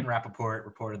 Ian Rappaport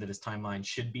reported that his timeline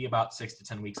should be about 6 to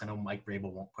 10 weeks. I know Mike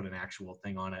Vrabel won't put an actual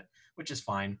thing on it, which is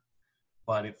fine.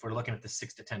 But if we're looking at the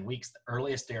 6 to 10 weeks, the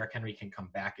earliest Derrick Henry can come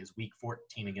back is week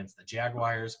 14 against the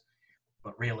Jaguars.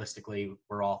 But realistically,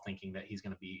 we're all thinking that he's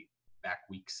going to be back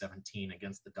week 17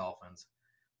 against the Dolphins.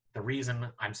 The reason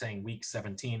I'm saying week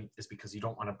 17 is because you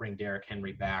don't want to bring Derrick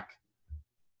Henry back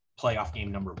playoff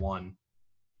game number 1.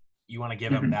 You want to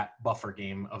give him that buffer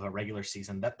game of a regular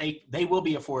season that they will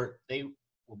be in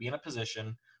a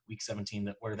position week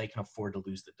 17 where they can afford to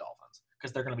lose the Dolphins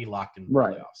because they're going to be locked in the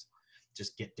playoffs.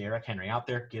 Just get Derrick Henry out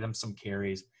there, get him some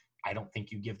carries. I don't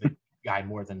think you give the guy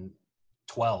more than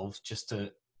 12 just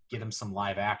to get him some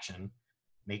live action.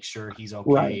 Make sure he's okay.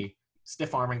 Right.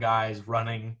 Stiff arming guys,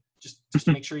 running. Just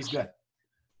to make sure he's good.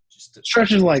 Just to stretch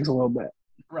his legs a little bit.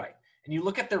 Right. And you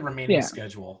look at their remaining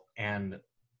schedule, and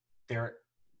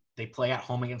they play at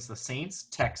home against the Saints,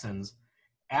 Texans,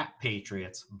 at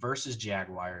Patriots, versus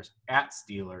Jaguars, at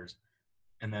Steelers,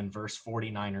 and then versus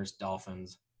 49ers,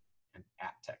 Dolphins, and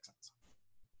at Texans.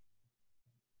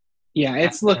 Yeah,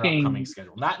 it's looking – upcoming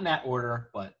schedule. Not in that order,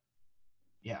 but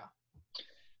yeah.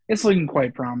 It's looking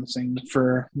quite promising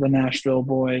for the Nashville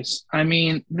boys. I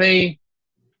mean, it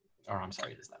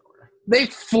is that order. They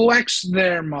flexed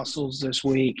their muscles this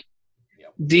week.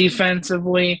 Yep.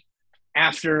 Defensively.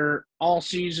 After all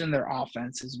season, their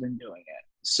offense has been doing it.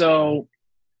 So,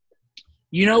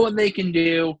 you know what they can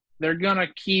do. They're going to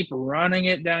keep running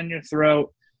it down your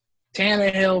throat.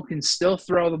 Tannehill can still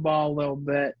throw the ball a little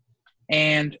bit.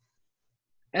 And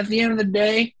at the end of the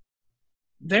day,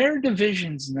 their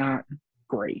division's not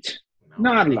great.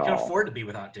 No, Not they at can all. afford to be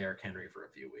without Derrick Henry for a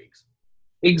few weeks.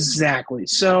 Exactly.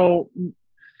 So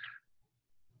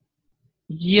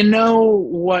you know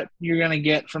what you're going to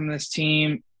get from this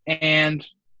team, and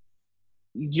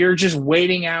you're just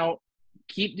waiting out.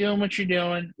 Keep doing what you're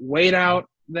doing. Wait out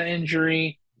the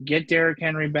injury. Get Derrick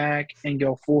Henry back and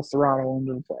go full throttle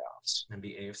into the playoffs. And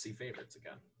be AFC favorites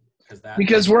again.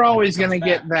 Because we're when he always going comes to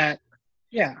back- get that.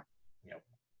 Yeah. Yep.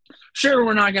 Sure,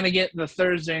 we're not going to get the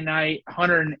Thursday night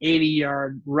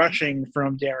 180-yard rushing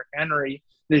from Derrick Henry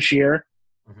this year.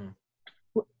 Mhm.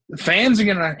 The fans are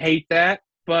going to hate that,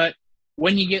 but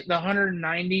when you get the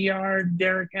 190-yard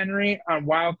Derrick Henry on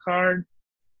wild card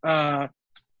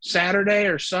Saturday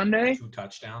or Sunday, 2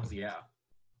 touchdowns, yeah.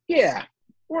 yeah,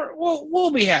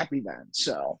 we'll be happy then.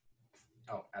 So,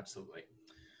 Oh, absolutely.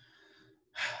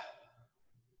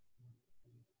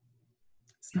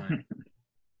 It's time.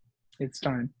 it's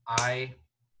time. I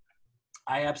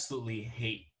absolutely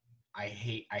hate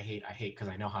because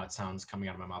I know how it sounds coming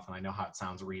out of my mouth, and I know how it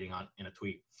sounds reading in a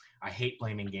tweet. I hate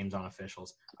blaming games on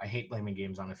officials. I hate blaming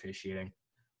games on officiating.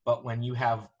 But when you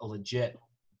have a legit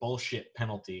bullshit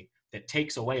penalty that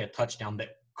takes away a touchdown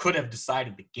that could have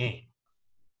decided the game,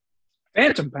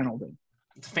 Phantom penalty.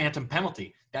 it's a phantom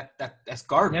penalty. That's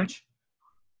garbage.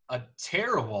 A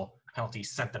terrible penalty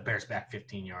sent the Bears back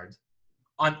 15 yards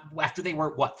after they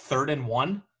were 3rd and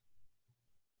 1,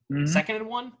 Mhm. 2nd and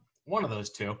 1, one of those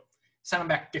two. Sent them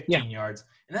back 15 yards,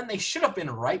 and then they should have been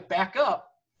right back up.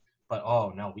 But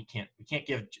oh no, we can't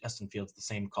give Justin Fields the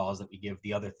same calls that we give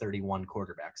the other 31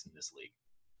 quarterbacks in this league.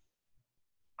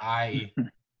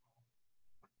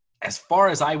 As far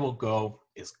as I will go,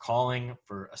 is calling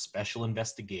for a special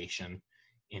investigation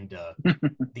into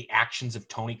the actions of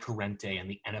Tony Corrente and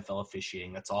the NFL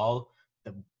officiating. That's all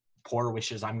the poor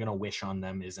wishes I'm going to wish on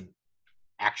them is an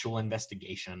actual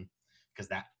investigation, because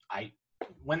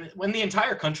when the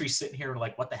entire country's sitting here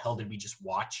like, what the hell did we just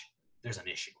watch? There's an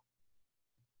issue.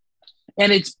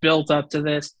 And it's built up to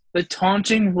this. The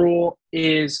taunting rule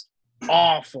is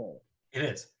awful. It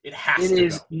is. It has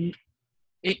to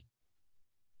go.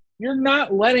 You're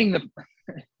not letting the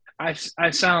 – I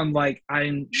sound like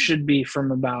I should be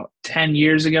from about 10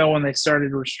 years ago when they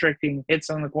started restricting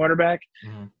hits on the quarterback.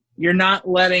 Mm-hmm. You're not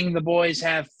letting the boys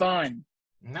have fun.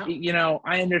 No. You know,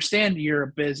 I understand you're a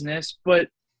business, but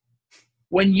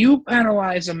when you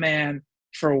penalize a man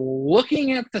for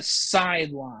looking at the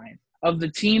sideline of the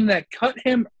team that cut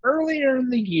him earlier in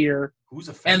the year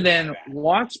and then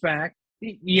walks back,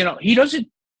 you know, he doesn't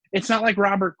 – it's not like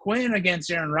Robert Quinn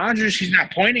against Aaron Rodgers. He's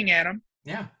not pointing at him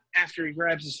after he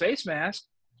grabs his face mask.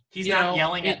 He's not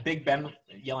yelling at Big Ben,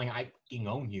 yelling, I fucking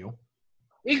own you.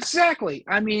 Exactly.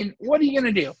 I mean, what are you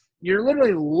going to do? You're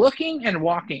literally looking and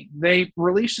walking. They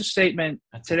released a statement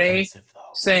today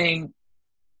saying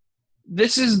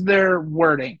this is their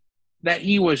wording, that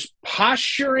he was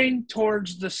posturing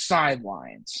towards the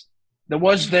sidelines. That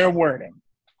was their wording.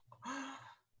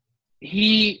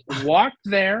 He walked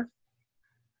there,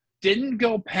 didn't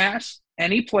go past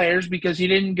any players because he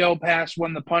didn't go past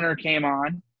when the punter came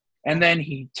on, and then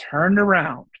he turned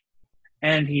around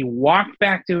and he walked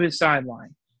back to his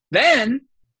sideline. Then,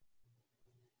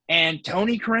 and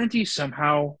Tony Corrente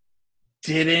somehow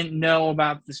didn't know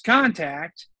about this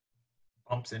contact.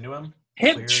 Bumps into him.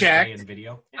 Hip checked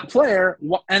the player,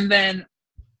 and then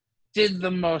did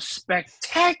the most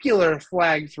spectacular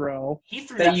flag throw. He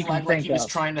threw that flag like he was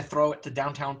trying to throw it to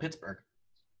downtown Pittsburgh.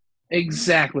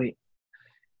 Exactly.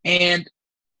 And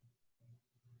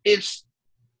it's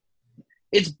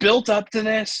built up to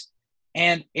this,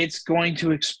 and it's going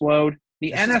to explode.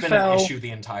 The NFL has been an issue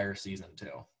the entire season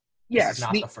too. Yes, this is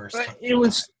not the first time. It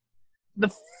was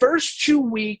the first 2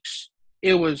 weeks.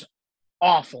 It was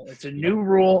awful. It's a new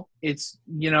rule. It's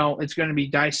it's going to be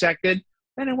dissected.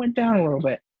 Then it went down a little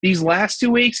bit. These last 2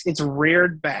 weeks, it's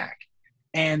reared back,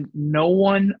 and no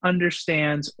one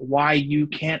understands why you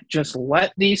can't just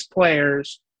let these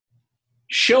players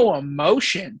show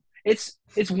emotion. It's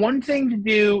one thing to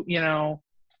do,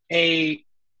 a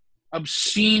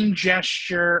obscene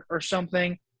gesture or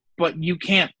something, but you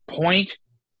can't point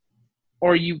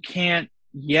or you can't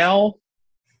yell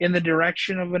in the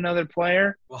direction of another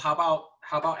player. Well, how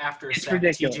about after a sack,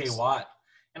 TJ Watt?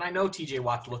 And I know TJ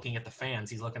Watt's looking at the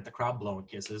fans. He's looking at the crowd blowing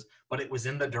kisses, but it was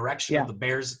in the direction of the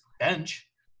Bears bench.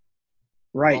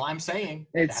 Right. Well, I'm saying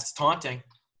that's taunting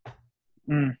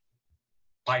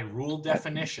by rule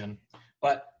definition.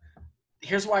 But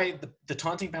here's why the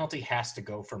taunting penalty has to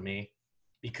go for me,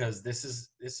 because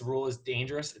this rule is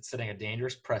dangerous. It's setting a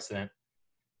dangerous precedent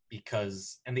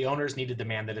and the owners need to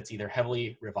demand that it's either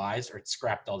heavily revised or it's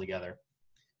scrapped altogether.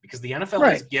 because the NFL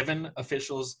Right. has given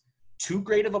officials too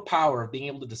great of a power of being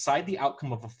able to decide the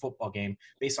outcome of a football game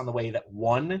based on the way that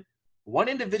one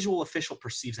individual official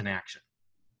perceives an action.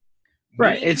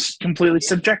 Right. Me, It's completely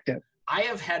subjective. I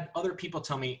have had other people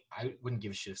tell me I wouldn't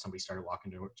give a shit if somebody started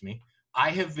walking to me.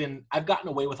 I've gotten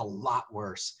away with a lot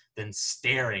worse than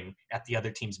staring at the other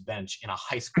team's bench in a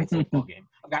high school football game.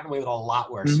 I've gotten away with a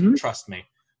lot worse. Mhm. Trust me.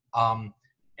 And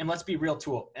let's be real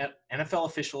too. NFL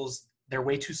officials, they're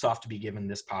way too soft to be given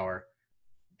this power.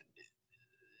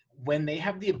 When they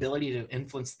have the ability to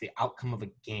influence the outcome of a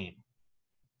game,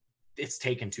 it's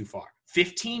taken too far.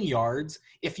 15 yards.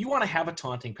 If you want to have a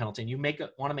taunting penalty and you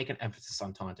want to make an emphasis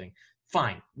on taunting,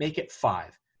 fine, make it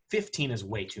 5. 15 is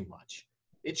way too much.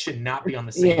 It should not be on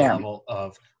the same level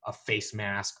of a face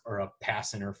mask or a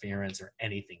pass interference or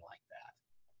anything like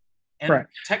that. And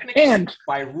technically,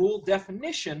 by rule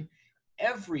definition,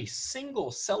 every single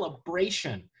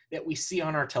celebration that we see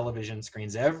on our television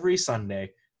screens every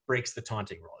Sunday breaks the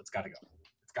taunting rule. It's got to go.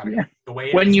 It's got to go. The way it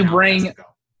is now, it has to go.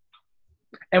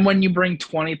 And when you bring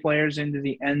 20 players into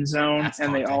the end zone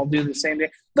and they all do the same thing,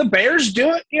 the Bears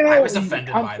do it. You know, I was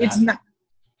offended by that. It's not.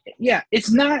 Yeah,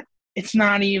 it's not. It's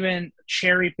not even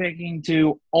cherry picking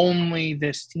to only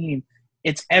this team.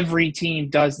 It's every team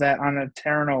does that on a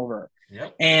turnover.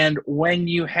 Yep. And when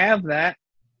you have that,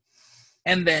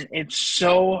 and then it's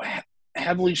so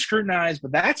heavily scrutinized,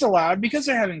 but that's allowed because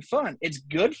they're having fun. It's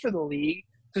good for the league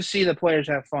to see the players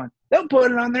have fun. They'll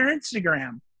put it on their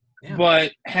Instagram. Yeah.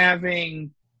 But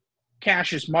having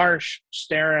Cassius Marsh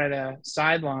stare at a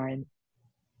sideline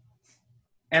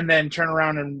and then turn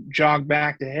around and jog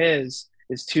back to his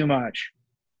is too much.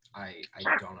 I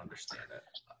don't understand it.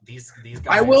 These guys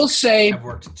I will say have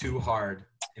worked too hard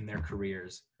in their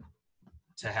careers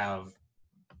to have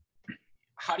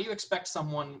 – how do you expect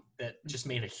someone that just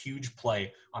made a huge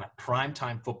play on a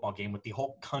primetime football game with the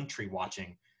whole country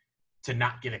watching to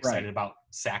not get excited about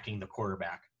sacking the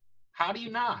quarterback? How do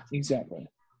you not? Exactly.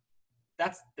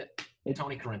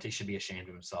 Tony Corrente should be ashamed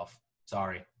of himself.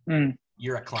 Sorry.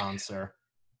 You're a clown, sir.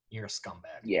 You're a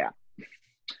scumbag. Yeah.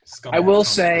 Scumbag I will Tony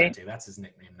say Corrente. That's his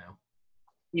nickname now.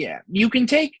 Yeah. You can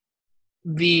take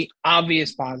the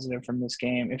obvious positive from this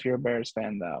game if you're a Bears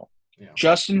fan, though. Yeah.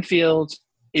 Justin Fields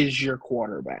is your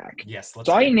quarterback. Yes. Let's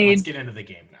get into the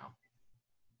game now.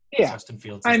 Yeah. Justin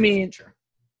Fields is the future.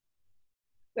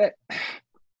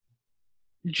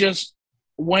 Just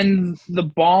when the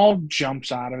ball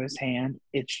jumps out of his hand,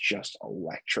 it's just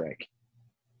electric.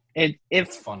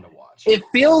 It's fun to watch. It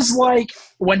feels like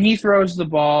when he throws the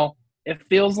ball, it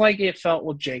feels like it felt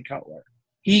with Jay Cutler.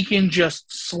 He can just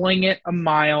sling it a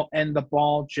mile and the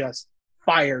ball just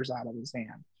fires out of his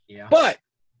hand. Yeah. But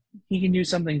he can do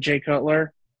something Jay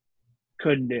Cutler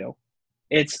couldn't do.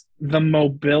 It's the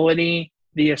mobility,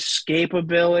 the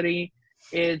escapability.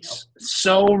 It's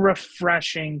so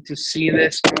refreshing to see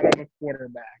this out of a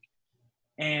quarterback.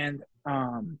 And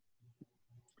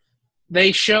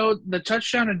they showed the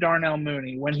touchdown to Darnell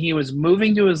Mooney when he was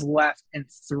moving to his left and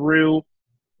threw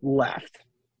left.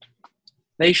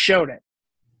 They showed it.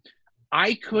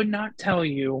 I could not tell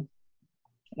you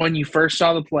when you first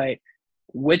saw the play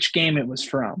which game it was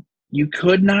from. You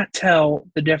could not tell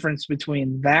the difference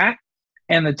between that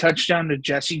and the touchdown to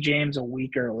Jesse James a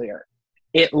week earlier.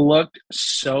 It looked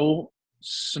so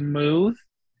smooth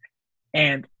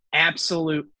and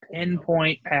absolute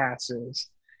pinpoint passes.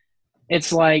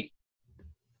 It's like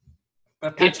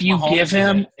if you Mahomes give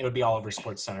him it would be all over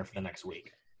SportsCenter for the next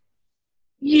week.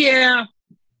 Yeah,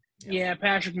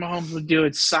 Patrick Mahomes would do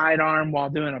it sidearm while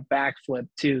doing a backflip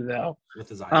too, though. With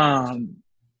his eyes.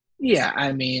 Yeah,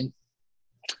 I mean,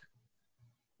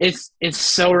 it's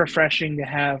so refreshing to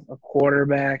have a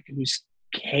quarterback who's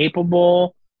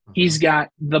capable. He's got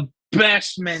the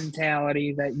best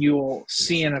mentality that you will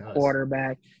see in a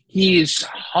quarterback. He's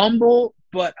humble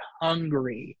but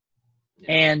hungry,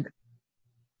 and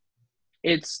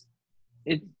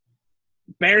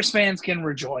Bears fans can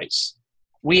rejoice.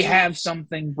 We have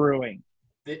something brewing.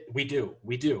 We do,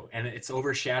 and it's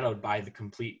overshadowed by the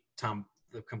complete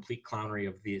clownery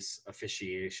of this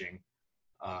officiating.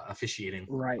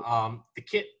 Right. The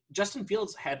kid Justin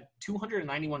Fields had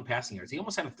 291 passing yards. He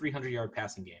almost had a 300-yard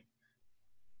passing game.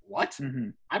 What? Mm-hmm.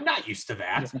 I'm not used to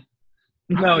that.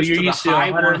 No, you're used to the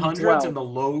high 100s and the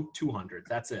low 200s.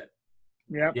 That's it.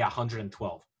 Yeah. Yeah,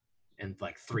 112 and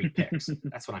like 3 picks.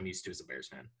 That's what I'm used to as a Bears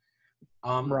fan.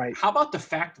 Right. How about the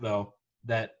fact though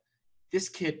that this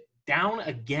kid down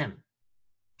again?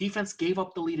 Defense gave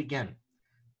up the lead again.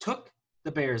 Took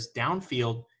the Bears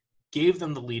downfield, gave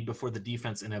them the lead before the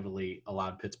defense inevitably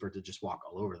allowed Pittsburgh to just walk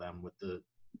all over them with the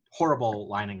horrible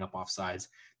lining up offsides.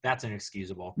 That's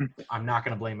inexcusable. I'm not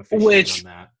going to blame officials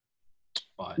on that.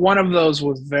 But One of those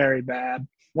was very bad.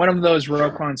 One of those, Sure.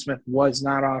 Roquan Smith was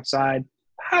not offside.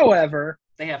 However,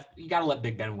 you got to let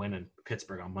Big Ben win in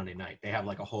Pittsburgh on Monday night. They have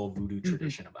like a whole voodoo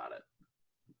tradition about it.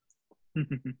 God,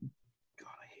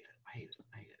 I hate it.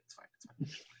 It's fine.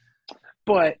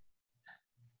 but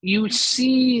you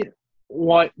see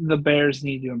what the Bears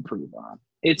need to improve on.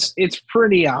 It's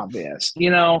pretty obvious.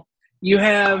 You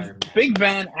have Big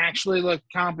Ben actually look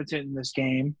competent in this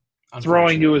game,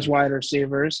 throwing to his wide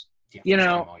receivers.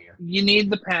 Yeah, You need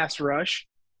the pass rush.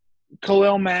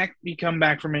 Khalil Mack, you come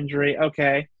back from injury.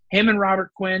 Okay. Him and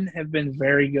Robert Quinn have been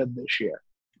very good this year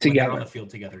together. When they're on the field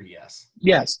together, yes.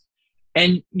 Yes.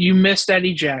 And you missed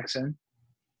Eddie Jackson.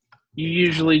 You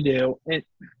usually do.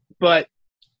 But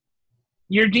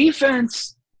your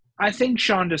defense, I think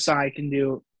Sean Desai can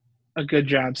do a good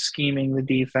job scheming the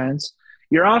defense.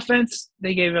 Your offense,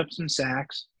 they gave up some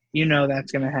sacks. You know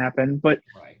that's going to happen. But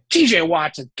right. TJ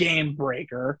Watt's a game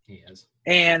breaker. He is.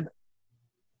 And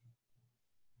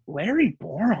Larry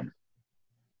Borum.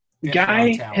 The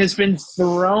guy has been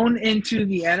thrown into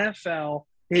the NFL,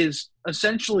 his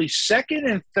essentially second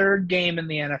and third game in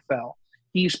the NFL.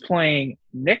 He's playing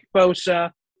Nick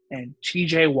Bosa and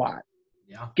TJ Watt.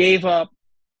 Yeah. Gave up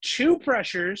 2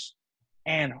 pressures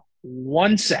and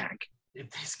 1 sack. If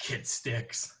this kid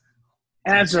sticks.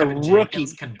 As a rookie.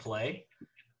 Jenkins can play.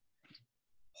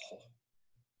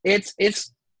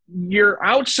 It's your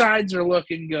outsides are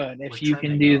looking good if you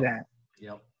can do that.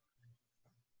 Yep.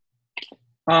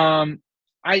 I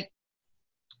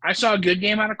saw a good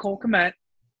game out of Cole Kmet. Yeah.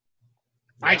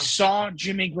 I saw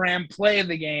Jimmy Graham play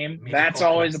the game. Maybe That's Cole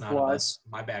always Kmet's a not plus.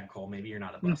 My bad, Cole. Maybe you're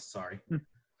not a bust. Sorry.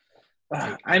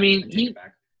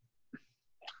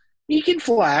 He can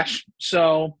flash.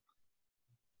 So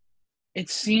it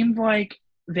seemed like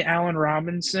the Allen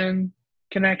Robinson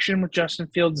connection with Justin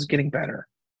Fields is getting better.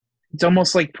 It's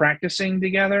almost like practicing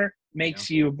together makes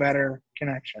you a better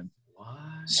connection. What?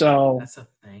 So that's a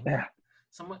thing. Yeah.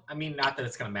 Not that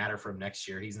it's going to matter for him next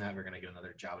year. He's never going to get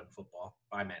another job in football.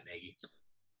 Bye, Matt Nagy.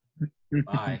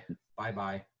 Bye.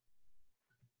 Bye.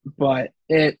 But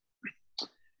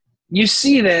you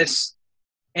see this,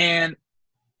 and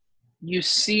you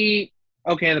see,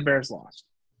 okay, the Bears lost.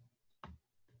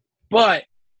 But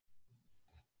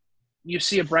you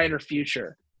see a brighter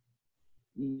future.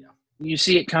 You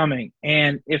see it coming,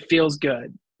 and it feels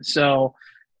good. So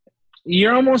you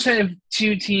almost have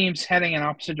 2 teams heading in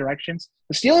opposite directions.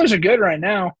 The Steelers are good right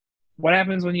now. What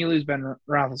happens when you lose Ben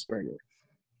Roethlisberger?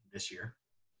 This year?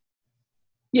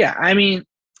 Yeah, I mean,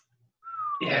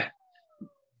 yeah.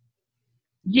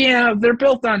 Yeah, they're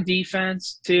built on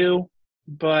defense too,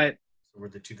 but – So we're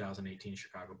the 2018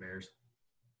 Chicago Bears.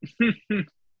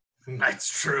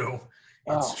 That's true.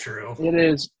 It's true. It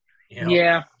is. Yep.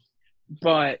 Yeah,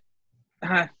 but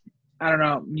I don't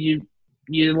know.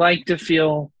 You like to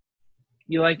feel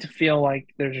like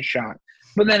there's a shot.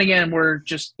 But then again, we're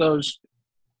just those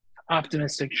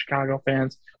optimistic Chicago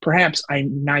fans. Perhaps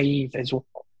I'm naive as well.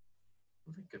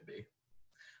 It could be.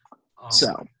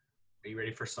 So, are you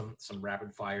ready for some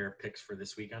rapid fire picks for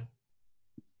this weekend?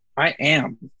 I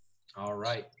am. All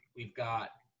right. We've got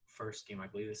first game. I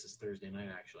believe this is Thursday night,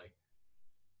 actually.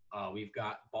 We've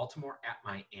got Baltimore at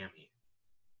Miami.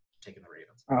 Taking the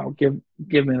Ravens. Oh,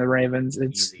 give me the Ravens.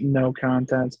 It's Easy. No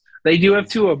contest. They do have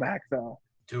Tua back though.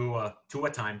 Tua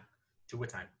time.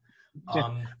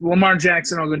 Lamar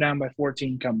Jackson will go down by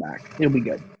 14. Come back. It'll be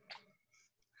good.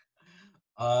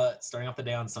 Starting off the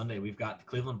day on Sunday, we've got the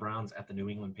Cleveland Browns at the New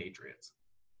England Patriots.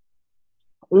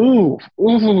 Ooh.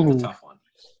 It's a tough one.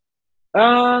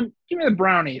 Give me the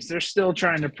Brownies. They're still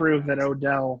trying to prove that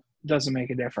Odell doesn't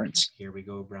make a difference. Here we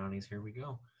go, Brownies. Here we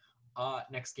go.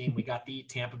 Next game, we got the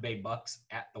Tampa Bay Bucks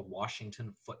at the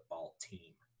Washington Football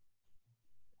Team.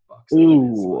 Bucks.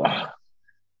 Ooh.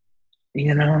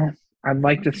 I'd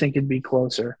like to think it'd be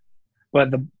closer.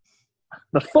 But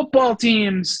the football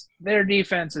teams, their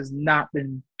defense has not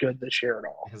been good this year at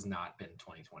all. It has not been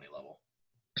 2020 level.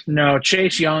 No,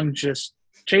 Chase Young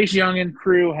and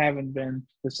crew haven't been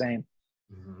the same.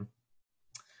 Mm-hmm.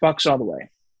 Bucks all the way.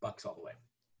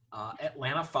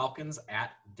 Atlanta Falcons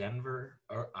at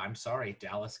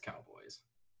Dallas Cowboys.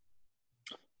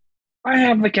 I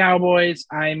have the Cowboys.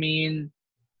 I mean,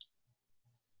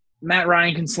 Matt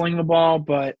Ryan can sling the ball,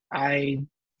 but I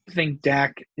think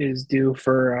Dak is due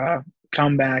for a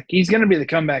comeback. He's going to be the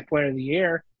comeback player of the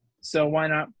year, so why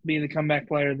not be the comeback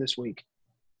player this week?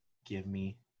 Give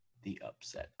me the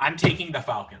upset. I'm taking the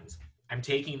Falcons. I'm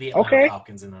taking the Atlanta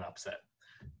Falcons in an upset.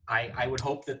 I would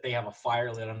hope that they have a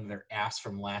fire lit under their ass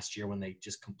from last year when they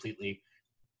just completely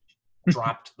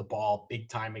dropped the ball big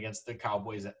time against the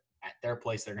Cowboys at their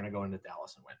place. They're going to go into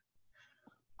Dallas and win.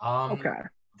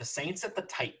 The Saints at the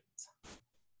Titans.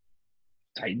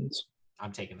 Titans.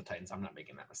 I'm taking the Titans. I'm not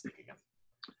making that mistake again.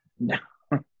 No.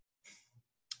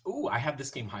 Ooh, I have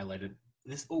this game highlighted.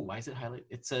 Why is it highlighted?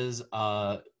 It says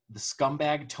the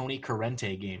scumbag Tony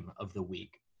Corrente game of the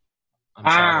week.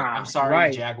 I'm sorry,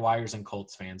 right. Jaguars and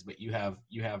Colts fans, but you have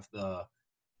the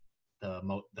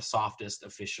softest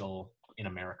official in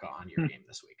America on your game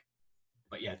this week.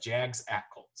 But yeah, Jags at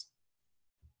Colts.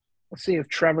 Let's see if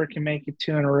Trevor can make it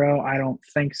 2 in a row. I don't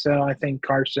think so. I think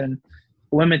Carson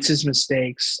limits his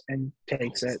mistakes and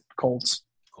takes it. Colts.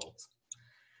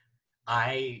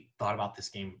 I thought about this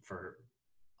game for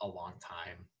a long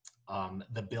time.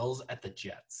 The Bills at the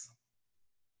Jets.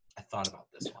 I thought about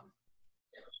this one.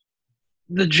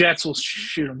 The Jets will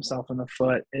shoot himself in the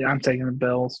foot. I'm taking the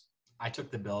Bills. I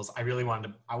took the Bills. I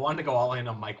wanted to go all in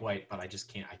on Mike White, but I just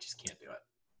can't do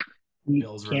it.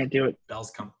 Bills can't do it.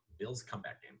 Bills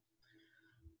comeback game.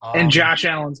 And Josh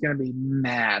Allen's going to be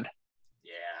mad.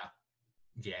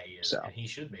 Yeah, he is, so. And he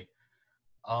should be.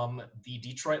 The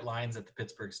Detroit Lions at the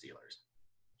Pittsburgh Steelers.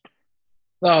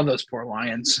 Oh, those poor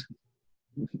Lions.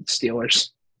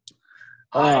 Steelers.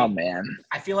 Oh, man.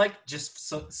 I feel like just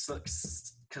so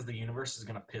because the universe is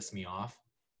going to piss me off,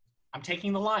 I'm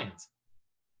taking the Lions.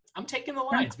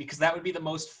 Because that would be the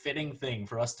most fitting thing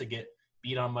for us to get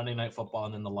beat on Monday Night Football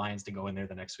and then the Lions to go in there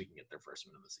the next week and get their first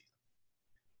win of the season.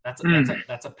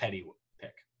 That's a petty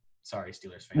pick. Sorry,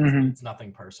 Steelers fans. Mm-hmm. It's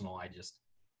nothing personal. I'm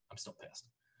still pissed.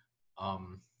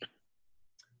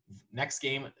 Next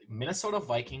game, Minnesota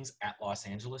Vikings at Los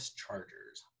Angeles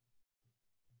Chargers.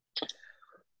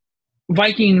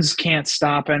 Vikings can't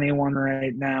stop anyone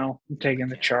right now. I'm taking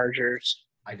the Chargers.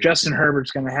 Justin Herbert's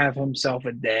going to have himself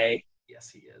a day. Yes,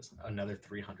 he is. Another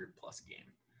 300-plus game.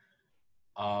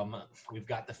 We've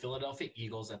got the Philadelphia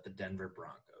Eagles at the Denver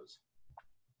Broncos.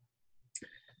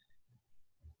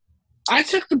 I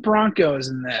took the Broncos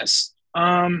in this.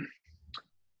 I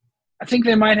think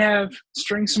they might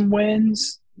string some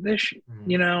wins this,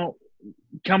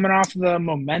 coming off the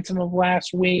momentum of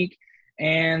last week,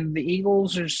 and the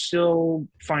Eagles are still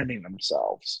finding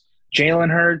themselves. Jalen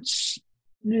Hurts,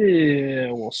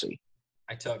 we'll see.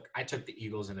 I took the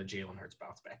Eagles in a Jalen Hurts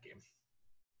bounce back game.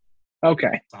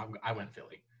 Okay. So I went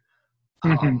Philly.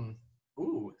 Mm-hmm.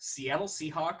 Seattle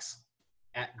Seahawks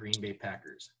at Green Bay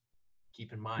Packers.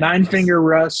 Keep in mind,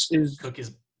 Russ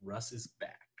is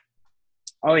back.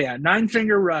 Oh yeah,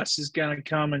 9-finger Russ is gonna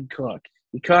come and cook.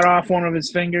 He cut off one of his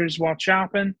fingers while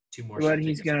chopping, 2 more. but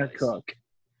he's gonna cook.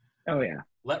 Oh yeah.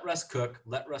 Let Russ cook.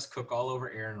 Let Russ cook all over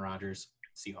Aaron Rodgers.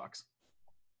 Seahawks.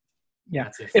 Yeah.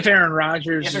 If Aaron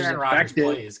Rodgers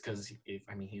plays, because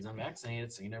he's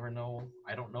unvaccinated, so you never know.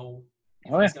 I don't know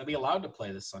if he's gonna be allowed to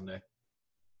play this Sunday.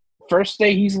 First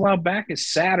day he's allowed back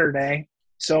is Saturday,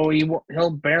 so he won't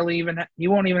even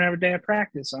have a day of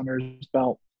practice under his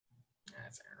belt.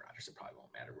 That's Aaron Rodgers. It probably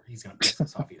won't matter. He's gonna piss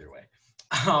us off either way.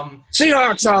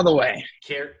 Seahawks all the way.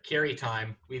 Carry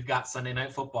time. We've got Sunday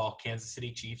Night Football. Kansas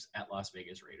City Chiefs at Las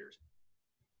Vegas Raiders.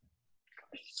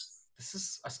 This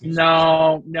is a snooze.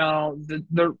 No.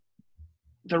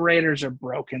 The Raiders are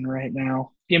broken right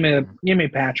now. Give me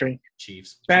Patrick.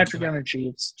 Chiefs. Patrick and the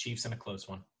Chiefs. Chiefs in a close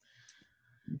one.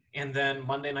 And then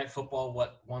Monday Night Football,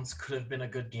 what once could have been a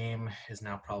good game is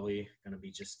now probably going to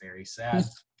be just very sad.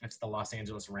 It's the Los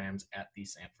Angeles Rams at the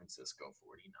San Francisco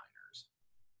 49ers.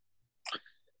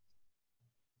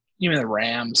 Give me the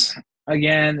Rams.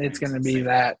 Again, it's going to be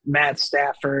that Matt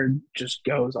Stafford just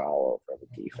goes all over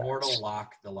the defense. Mortal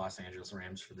lock the Los Angeles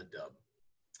Rams for the dub.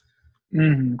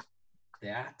 Mm-hmm.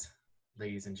 That,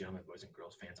 ladies and gentlemen, boys and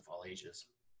girls, fans of all ages,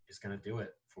 is going to do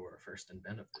it for First and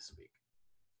Ben of this week.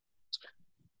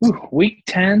 Week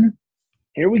 10,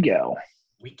 here we go.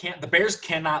 The Bears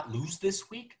cannot lose this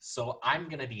week, so I'm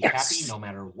going to be happy no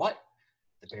matter what.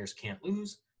 The Bears can't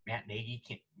lose. Matt Nagy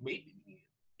can't.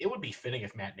 It would be fitting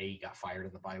if Matt Nagy got fired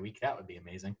in the bye week. That would be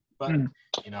amazing. But,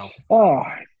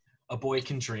 a boy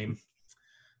can dream.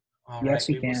 All right,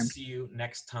 we will see you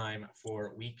next time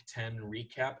for Week 10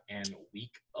 recap and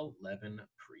Week 11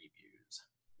 previews.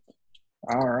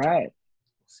 All right.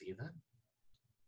 We'll see you then.